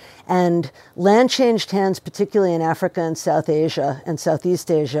land. And land changed hands, particularly in Africa and South Asia and Southeast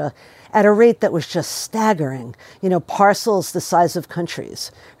Asia, at a rate that was just staggering. Parcels the size of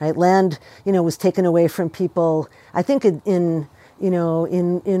countries, right? Land, was taken away from people. I think in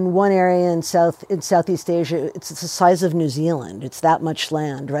one area in Southeast Asia, it's the size of New Zealand. It's that much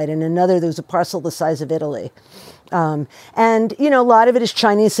land, right? In another, there's a parcel the size of Italy. And a lot of it is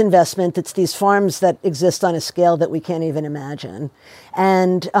Chinese investment. It's these farms that exist on a scale that we can't even imagine.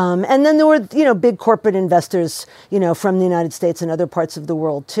 And then there were, big corporate investors, from the United States and other parts of the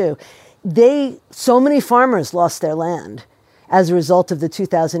world too. So many farmers lost their land as a result of the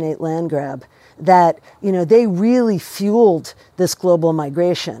 2008 land grab that, they really fueled this global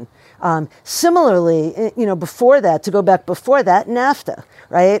migration. Similarly, before that, NAFTA,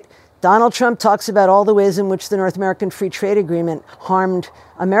 right? Donald Trump talks about all the ways in which the North American Free Trade Agreement harmed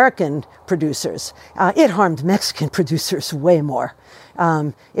American producers. It harmed Mexican producers way more.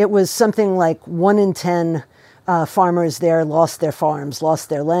 It was something like 1 in 10 farmers there lost their farms, lost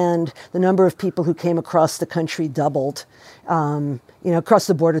their land. The number of people who came across the country doubled. Across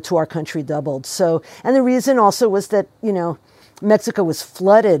the border to our country doubled. So, and the reason also was that, Mexico was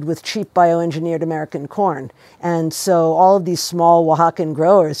flooded with cheap bioengineered American corn. And so all of these small Oaxacan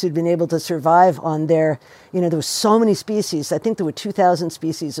growers who'd been able to survive on their, there were so many species. I think there were 2,000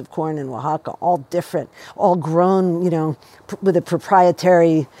 species of corn in Oaxaca, all different, all grown, with a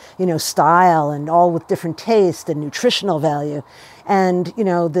proprietary, style, and all with different taste and nutritional value. And,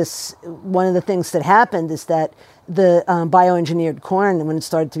 one of the things that happened is that the bioengineered corn, when it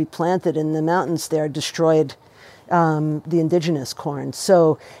started to be planted in the mountains there, destroyed the indigenous corn.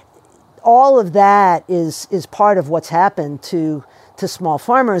 So all of that is part of what's happened to small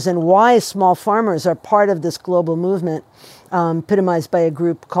farmers, and why small farmers are part of this global movement, epitomized by a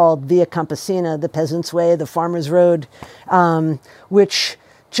group called Via Campesina, the Peasant's Way, the Farmer's Road, which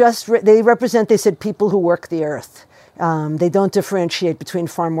they represent, they said, people who work the earth. They don't differentiate between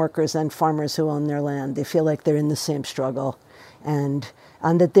farm workers and farmers who own their land. They feel like they're in the same struggle, and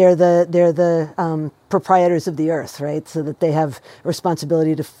that they're the proprietors of the earth, right? So that they have a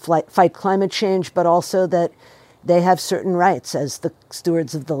responsibility to fight climate change, but also that they have certain rights as the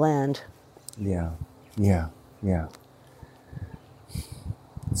stewards of the land. Yeah.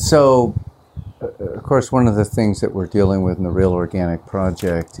 So, of course, one of the things that we're dealing with in the Real Organic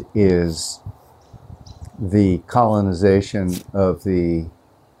Project is the colonization of the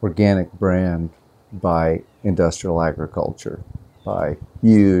organic brand by industrial agriculture, by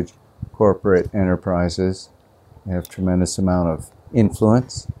huge corporate enterprises. They have tremendous amount of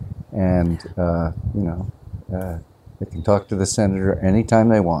influence, and they can talk to the senator anytime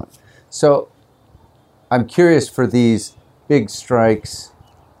they want. So I'm curious, for these big strikes,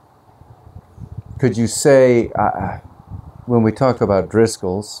 could you say, when we talk about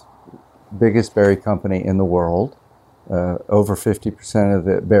Driscoll's, biggest berry company in the world, over 50% of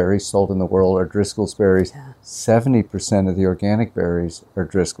the berries sold in the world are Driscoll's berries. Yeah. 70% of the organic berries are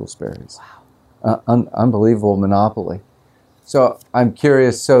Driscoll's berries. Wow. Unbelievable monopoly. So I'm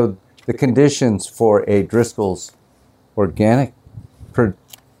curious, so the conditions for a Driscoll's organic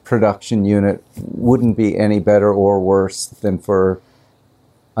production unit wouldn't be any better or worse than for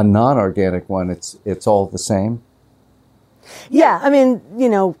a non-organic one. It's all the same? Yeah, I mean,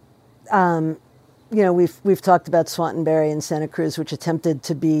 we've talked about Swanton Berry in Santa Cruz, which attempted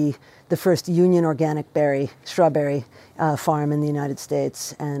to be the first union organic strawberry farm in the United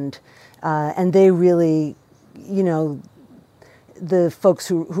States, and they really, the folks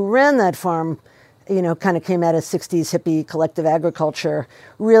who ran that farm, kind of came out of 60s hippie collective agriculture.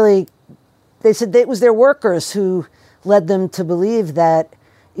 Really, they said it was their workers who led them to believe that,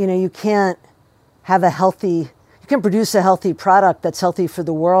 you can't produce a healthy product that's healthy for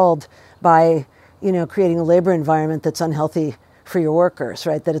the world by, creating a labor environment that's unhealthy for your workers,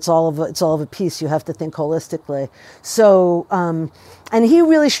 right? That it's all of a piece. You have to think holistically. So, and he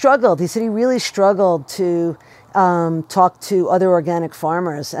really struggled. He said he really struggled to talk to other organic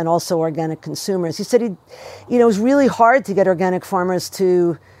farmers and also organic consumers. He said it was really hard to get organic farmers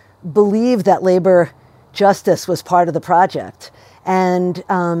to believe that labor justice was part of the project. And,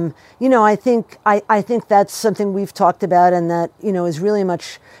 I think that's something we've talked about, and that, is really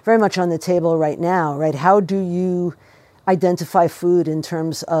very much on the table right now, right? How do you identify food in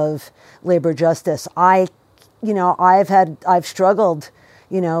terms of labor justice? I've struggled,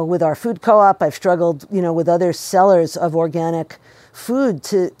 with our food co-op. I've struggled, with other sellers of organic food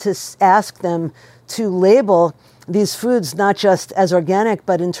to ask them to label these foods not just as organic,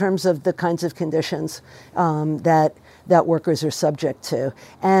 but in terms of the kinds of conditions that workers are subject to.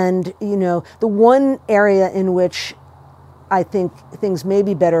 And, the one area in which I think things may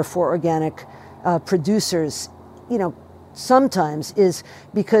be better for organic producers, sometimes is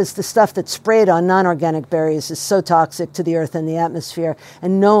because the stuff that's sprayed on non-organic berries is so toxic to the earth and the atmosphere,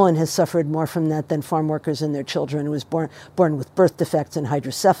 and no one has suffered more from that than farm workers and their children who was born with birth defects and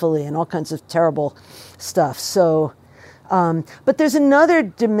hydrocephaly and all kinds of terrible stuff. So, but there's another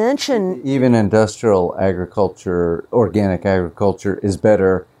dimension. Even industrial agriculture, organic agriculture, is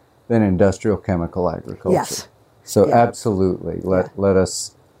better than industrial chemical agriculture. Yes. So absolutely, let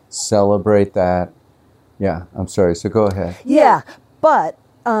us celebrate that. Yeah, I'm sorry. So go ahead. Yeah, but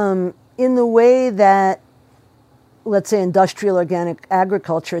in the way that, let's say, industrial organic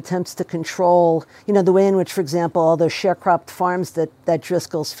agriculture attempts to control, the way in which, for example, all those sharecropped farms that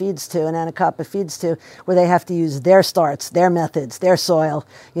Driscoll's feeds to and Anacapa feeds to, where they have to use their starts, their methods, their soil,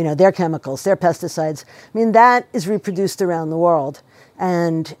 their chemicals, their pesticides. I mean, that is reproduced around the world.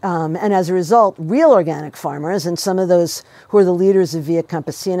 And as a result, real organic farmers, and some of those who are the leaders of Via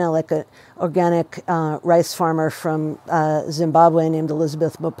Campesina, like an organic rice farmer from Zimbabwe named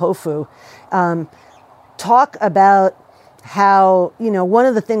Elizabeth Mopofu, talk about how, one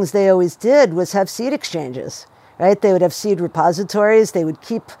of the things they always did was have seed exchanges. Right? They would have seed repositories. They would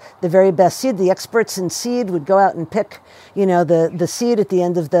keep the very best seed. The experts in seed would go out and pick, the seed at the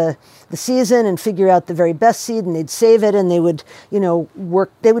end of the season and figure out the very best seed, and they'd save it, and they would,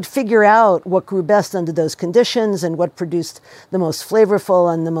 they would figure out what grew best under those conditions and what produced the most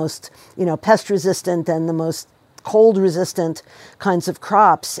flavorful and the most, pest resistant and the most cold resistant kinds of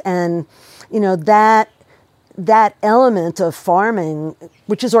crops. And, that element of farming,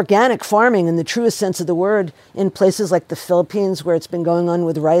 which is organic farming in the truest sense of the word, in places like the Philippines, where it's been going on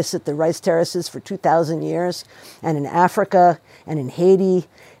with rice at the rice terraces for 2,000 years, and in Africa and in Haiti,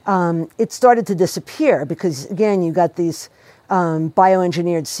 it started to disappear because, again, you got these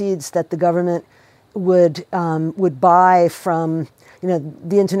bioengineered seeds that the government would buy from,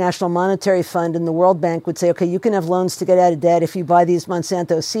 the International Monetary Fund and the World Bank would say, okay, you can have loans to get out of debt if you buy these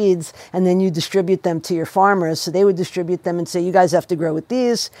Monsanto seeds, and then you distribute them to your farmers. So they would distribute them and say, you guys have to grow with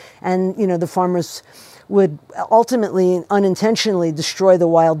these. And, the farmers would ultimately unintentionally destroy the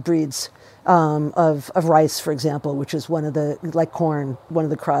wild breeds of rice, for example, which is one of the, like corn, one of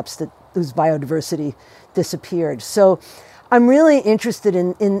the crops whose biodiversity disappeared. So I'm really interested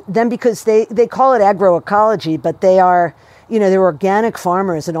in them because they call it agroecology, but they are, they're organic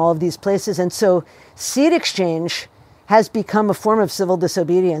farmers in all of these places. And so seed exchange has become a form of civil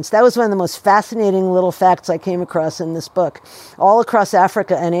disobedience. That was one of the most fascinating little facts I came across in this book. All across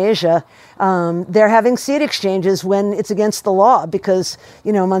Africa and Asia, they're having seed exchanges when it's against the law because,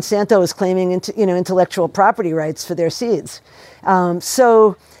 Monsanto is claiming intellectual property rights for their seeds.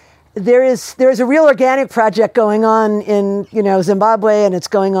 So there's a real organic project going on in Zimbabwe, and it's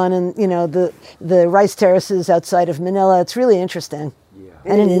going on in the rice terraces outside of Manila. It's really interesting. Yeah.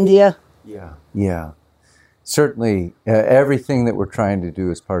 And in India. Yeah. Certainly, everything that we're trying to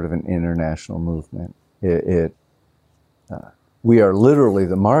do is part of an international movement. We are literally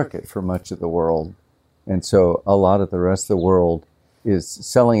the market for much of the world, and so a lot of the rest of the world is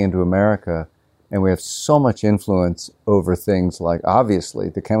selling into America. And we have so much influence over things like, obviously,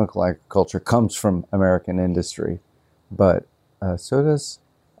 the chemical agriculture comes from American industry, but so does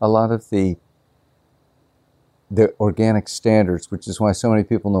a lot of the organic standards, which is why so many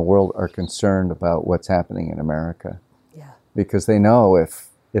people in the world are concerned about what's happening in America. Yeah. Because they know if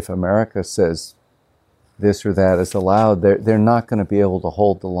America says this or that is allowed, they're not going to be able to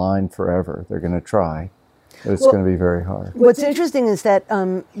hold the line forever. They're going to try. But it's going to be very hard. What's interesting is that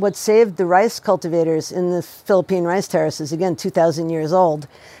what saved the rice cultivators in the Philippine rice terraces, again, 2,000 years old,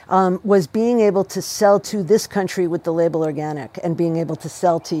 was being able to sell to this country with the label organic and being able to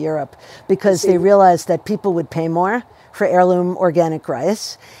sell to Europe because they realized that people would pay more for heirloom organic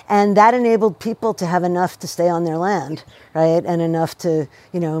rice, and that enabled people to have enough to stay on their land, right? And enough to,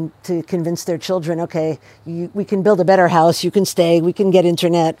 to convince their children, okay, we can build a better house, you can stay, we can get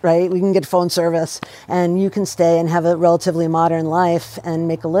internet, right? We can get phone service, and you can stay and have a relatively modern life and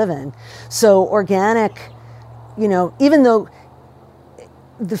make a living. So organic, even though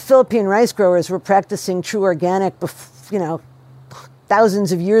the Philippine rice growers were practicing true organic,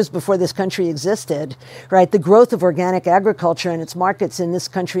 thousands of years before this country existed, right? The growth of organic agriculture and its markets in this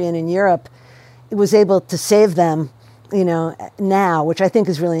country and in Europe, it was able to save them, now, which I think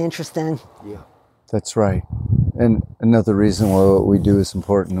is really interesting. Yeah, that's right. And another reason why what we do is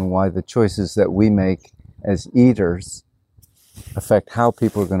important and why the choices that we make as eaters affect how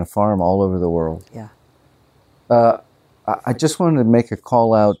people are going to farm all over the world. Yeah. I just wanted to make a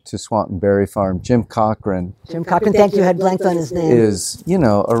call out to Swanton Berry Farm. Jim Cochran. Jim Cochran, thank you. Had blanked on his name. Is,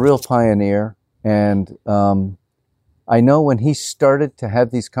 a real pioneer. And I know when he started to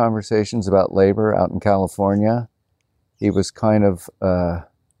have these conversations about labor out in California, he was kind of, a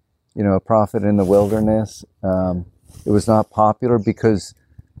prophet in the wilderness. It was not popular because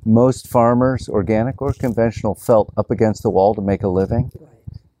most farmers, organic or conventional, felt up against the wall to make a living. Right.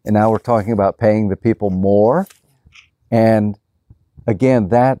 And now we're talking about paying the people more. And again,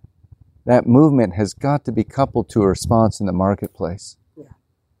 that movement has got to be coupled to a response in the marketplace.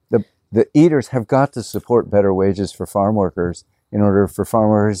 Yeah. The eaters have got to support better wages for farm workers in order for farm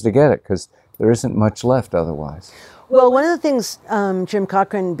workers to get it, because there isn't much left otherwise. Well, one of the things Jim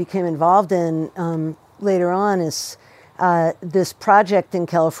Cochran became involved in later on is this project in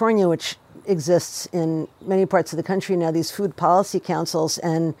California, which exists in many parts of the country now, these food policy councils,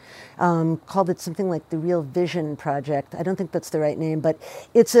 and called it something like the Real Vision Project. I don't think that's the right name, but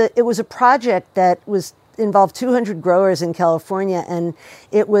it was a project that involved 200 growers in California, and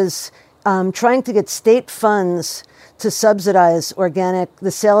it was trying to get state funds to subsidize the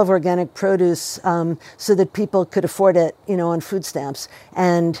sale of organic produce, so that people could afford it, on food stamps.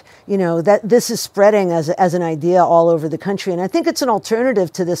 And, that this is spreading as an idea all over the country. And I think it's an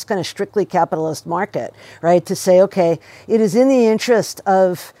alternative to this kind of strictly capitalist market, right? To say, okay, it is in the interest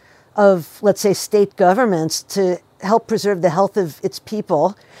of let's say, state governments to help preserve the health of its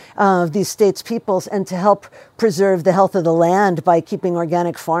people, these states' peoples, and to help preserve the health of the land by keeping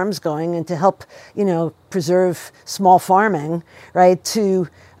organic farms going, and to help, preserve small farming, right, to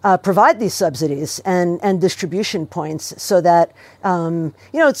provide these subsidies and distribution points so that,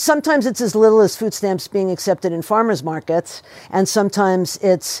 sometimes it's as little as food stamps being accepted in farmers markets, and sometimes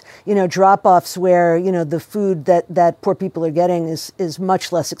it's, drop-offs where, the food that poor people are getting is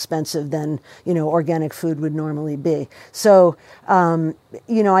much less expensive than, organic food would normally be. So,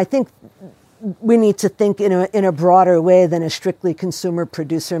 I think we need to think in a broader way than a strictly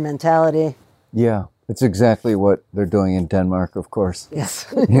consumer-producer mentality. Yeah. It's exactly what they're doing in Denmark, of course. Yes.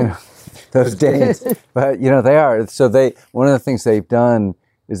 Those Danes. But, they are. So one of the things they've done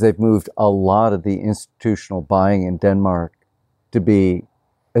is they've moved a lot of the institutional buying in Denmark to be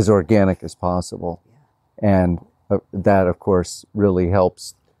as organic as possible. Yeah. And that, of course, really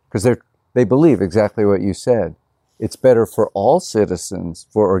helps because they believe exactly what you said. It's better for all citizens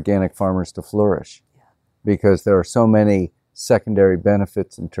for organic farmers to flourish because there are so many secondary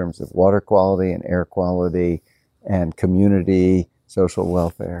benefits in terms of water quality and air quality and community, social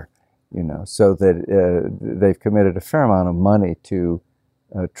welfare, so that they've committed a fair amount of money to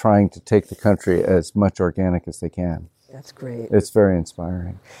trying to take the country as much organic as they can. That's great. It's very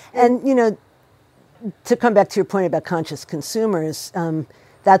inspiring. And, to come back to your point about conscious consumers,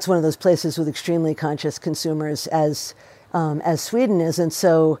 that's one of those places with extremely conscious consumers as Sweden is. And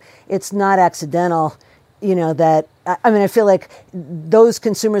so it's not accidental that, I feel like those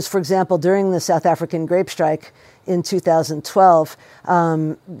consumers, for example, during the South African grape strike in 2012,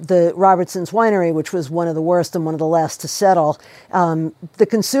 the Robertson's Winery, which was one of the worst and one of the last to settle, the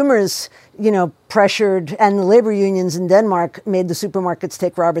consumers, pressured, and the labor unions in Denmark made the supermarkets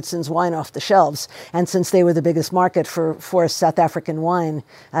take Robertson's wine off the shelves. And since they were the biggest market for South African wine,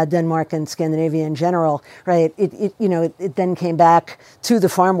 Denmark and Scandinavia in general, right, it then came back to the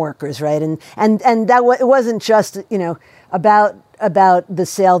farm workers, right? And that it wasn't just, about the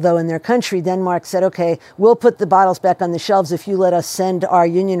sale, though, in their country. Denmark said, okay, we'll put the bottles back on the shelves if you let us send our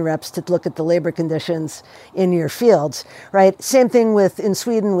union reps to look at the labor conditions in your fields, right? Same thing in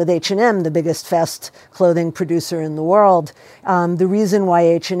Sweden with H&M, the biggest fast clothing producer in the world. The reason why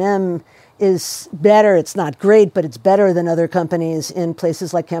H&M is better, it's not great, but it's better than other companies in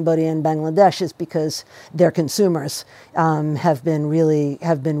places like Cambodia and Bangladesh is because their consumers have been really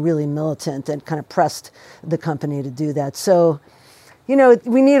militant and kind of pressed the company to do that. So,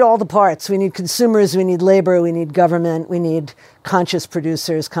 we need all the parts. We need consumers, we need labor, we need government, we need conscious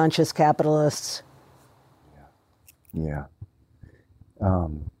producers, conscious capitalists. Yeah.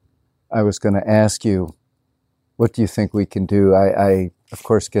 I was going to ask you, what do you think we can do? I of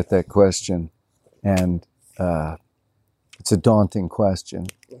course, get that question, and it's a daunting question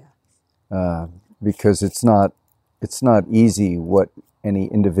because it's not easy what any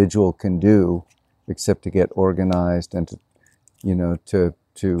individual can do except to get organized and to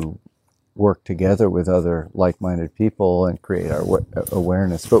work together with other like-minded people and create our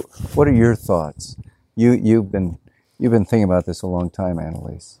awareness. But what are your thoughts? You've been thinking about this a long time,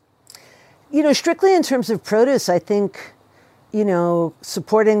 Annalise. Strictly in terms of produce, I think,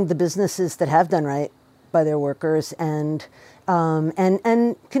 supporting the businesses that have done right by their workers and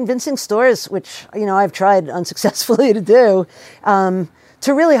and convincing stores, which, I've tried unsuccessfully to do,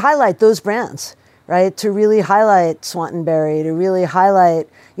 to really highlight those brands, right? To really highlight Swantonberry, to really highlight,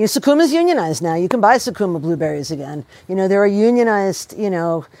 Sukuma's unionized now. You can buy Sukuma blueberries again. There are unionized,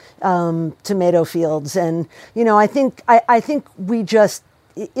 tomato fields. And, I think we just,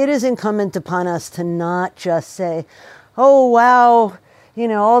 it is incumbent upon us to not just say, oh, wow,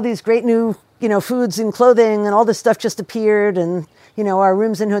 all these great new, foods and clothing and all this stuff just appeared and, our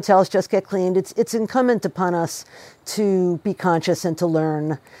rooms and hotels just get cleaned. It's incumbent upon us to be conscious and to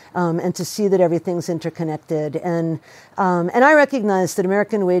learn and to see that everything's interconnected. And I recognize that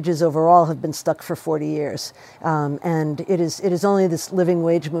American wages overall have been stuck for 40 years. And it is only this living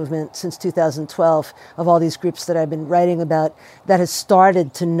wage movement since 2012 of all these groups that I've been writing about that has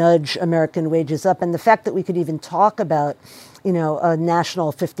started to nudge American wages up. And the fact that we could even talk about a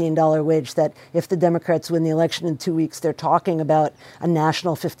national $15 wage, that if the Democrats win the election in 2 weeks, they're talking about a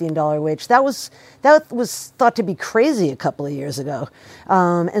national $15 wage. That was thought to be crazy a couple of years ago.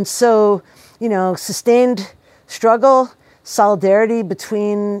 And so, sustained struggle, solidarity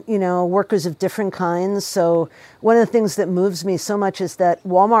between, workers of different kinds. So one of the things that moves me so much is that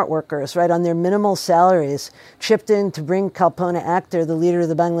Walmart workers, right, on their minimal salaries, chipped in to bring Kalpana Akhtar, the leader of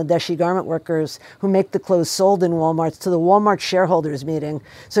the Bangladeshi garment workers who make the clothes sold in Walmarts, to the Walmart shareholders meeting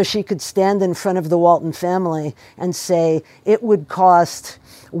so she could stand in front of the Walton family and say it would cost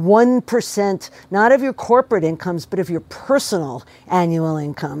 1%, not of your corporate incomes, but of your personal annual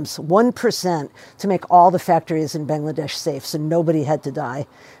incomes, 1% to make all the factories in Bangladesh safe so nobody had to die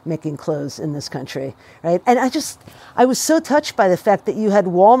making clothes in this country, right? And I was so touched by the fact that you had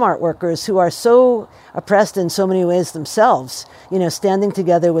Walmart workers who are so oppressed in so many ways themselves, standing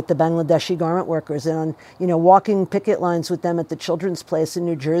together with the Bangladeshi garment workers and, walking picket lines with them at the Children's Place in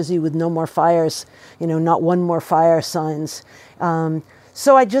New Jersey with no more fires, not one more fire signs.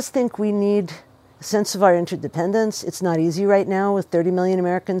 So I just think we need a sense of our interdependence. It's not easy right now with 30 million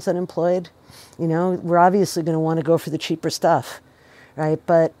Americans unemployed. We're obviously going to want to go for the cheaper stuff, right?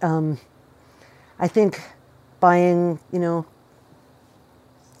 But I think buying,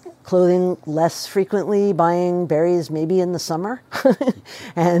 clothing less frequently, buying berries maybe in the summer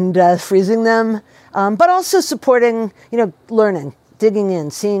and freezing them, but also supporting, learning, digging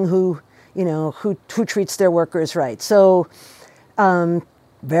in, seeing who treats their workers right. So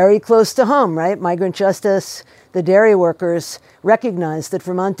very close to home, right? Migrant justice, the dairy workers recognized that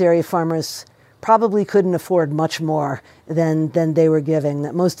Vermont dairy farmers probably couldn't afford much more than they were giving,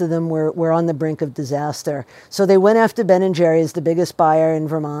 that most of them were on the brink of disaster. So they went after Ben & Jerry's, the biggest buyer in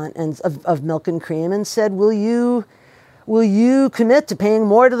Vermont and of milk and cream, and said, will you commit to paying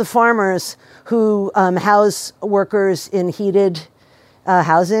more to the farmers who house workers in heated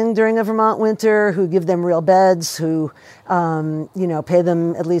housing during a Vermont winter, who give them real beds, who, pay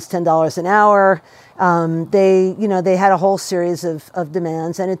them at least $10 an hour. They had a whole series of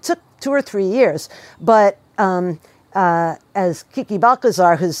demands, and it took 2 or 3 years. But as Kiki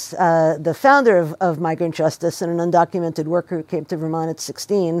Balcazar, who's the founder of Migrant Justice and an undocumented worker who came to Vermont at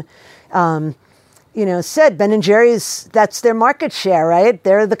 16, said Ben & Jerry's, that's their market share, right?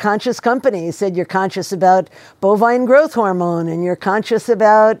 They're the conscious company. He said, you're conscious about bovine growth hormone and you're conscious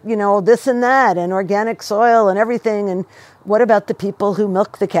about, this and that and organic soil and everything. And what about the people who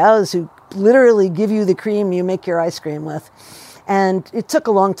milk the cows, who literally give you the cream you make your ice cream with? And it took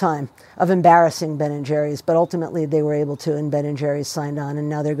a long time of embarrassing Ben & Jerry's, but ultimately they were able to, and Ben & Jerry's signed on, and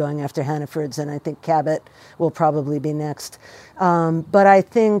now they're going after Hannaford's, and I think Cabot will probably be next. But I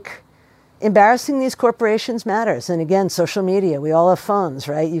think embarrassing these corporations matters. And again, social media, we all have phones,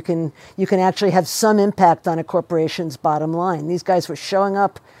 right? You can actually have some impact on a corporation's bottom line. These guys were showing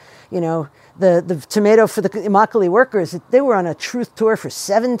up, the tomato for the Immokalee workers, they were on a truth tour for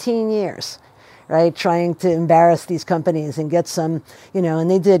 17 years, right? Trying to embarrass these companies and get some, and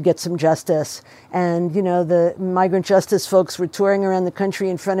they did get some justice. And, the migrant justice folks were touring around the country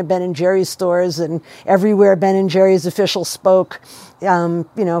in front of Ben & Jerry's stores, and everywhere Ben & Jerry's officials spoke,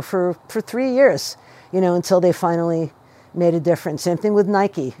 for 3 years, until they finally made a difference. Same thing with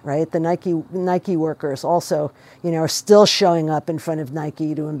Nike, right? The Nike workers also, are still showing up in front of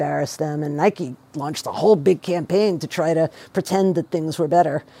Nike to embarrass them. And Nike launched a whole big campaign to try to pretend that things were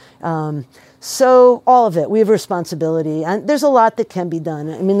better. So all of it, we have a responsibility, and there's a lot that can be done.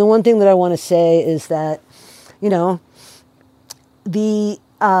 I mean, the one thing that I want to say is that, the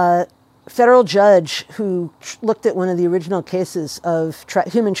federal judge who looked at one of the original cases of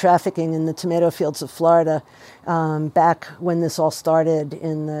human trafficking in the tomato fields of Florida back when this all started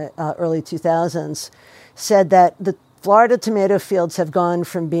in the early 2000s, said that Florida tomato fields have gone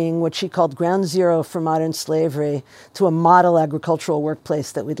from being what she called ground zero for modern slavery to a model agricultural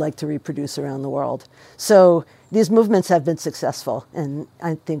workplace that we'd like to reproduce around the world. So these movements have been successful. And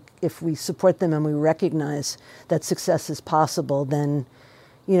I think if we support them and we recognize that success is possible, then,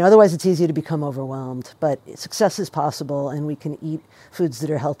 otherwise it's easy to become overwhelmed. But success is possible, and we can eat foods that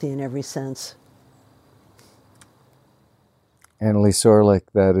are healthy in every sense. Annalise Orlick,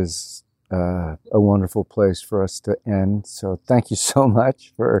 that is a wonderful place for us to end. So thank you so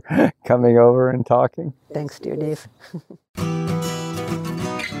much for coming over and talking. Thanks, dear Dave.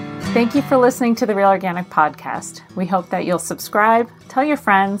 Thank you for listening to the Real Organic Podcast. We hope that you'll subscribe, tell your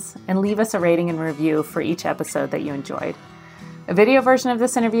friends, and leave us a rating and review for each episode that you enjoyed. A video version of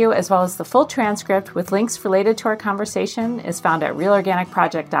this interview, as well as the full transcript with links related to our conversation, is found at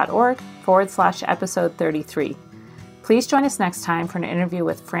realorganicproject.org/episode 33. Please join us next time for an interview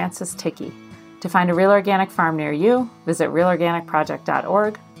with Frances Ticky. To find a Real Organic farm near you, visit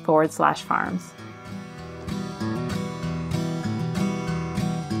realorganicproject.org/farms.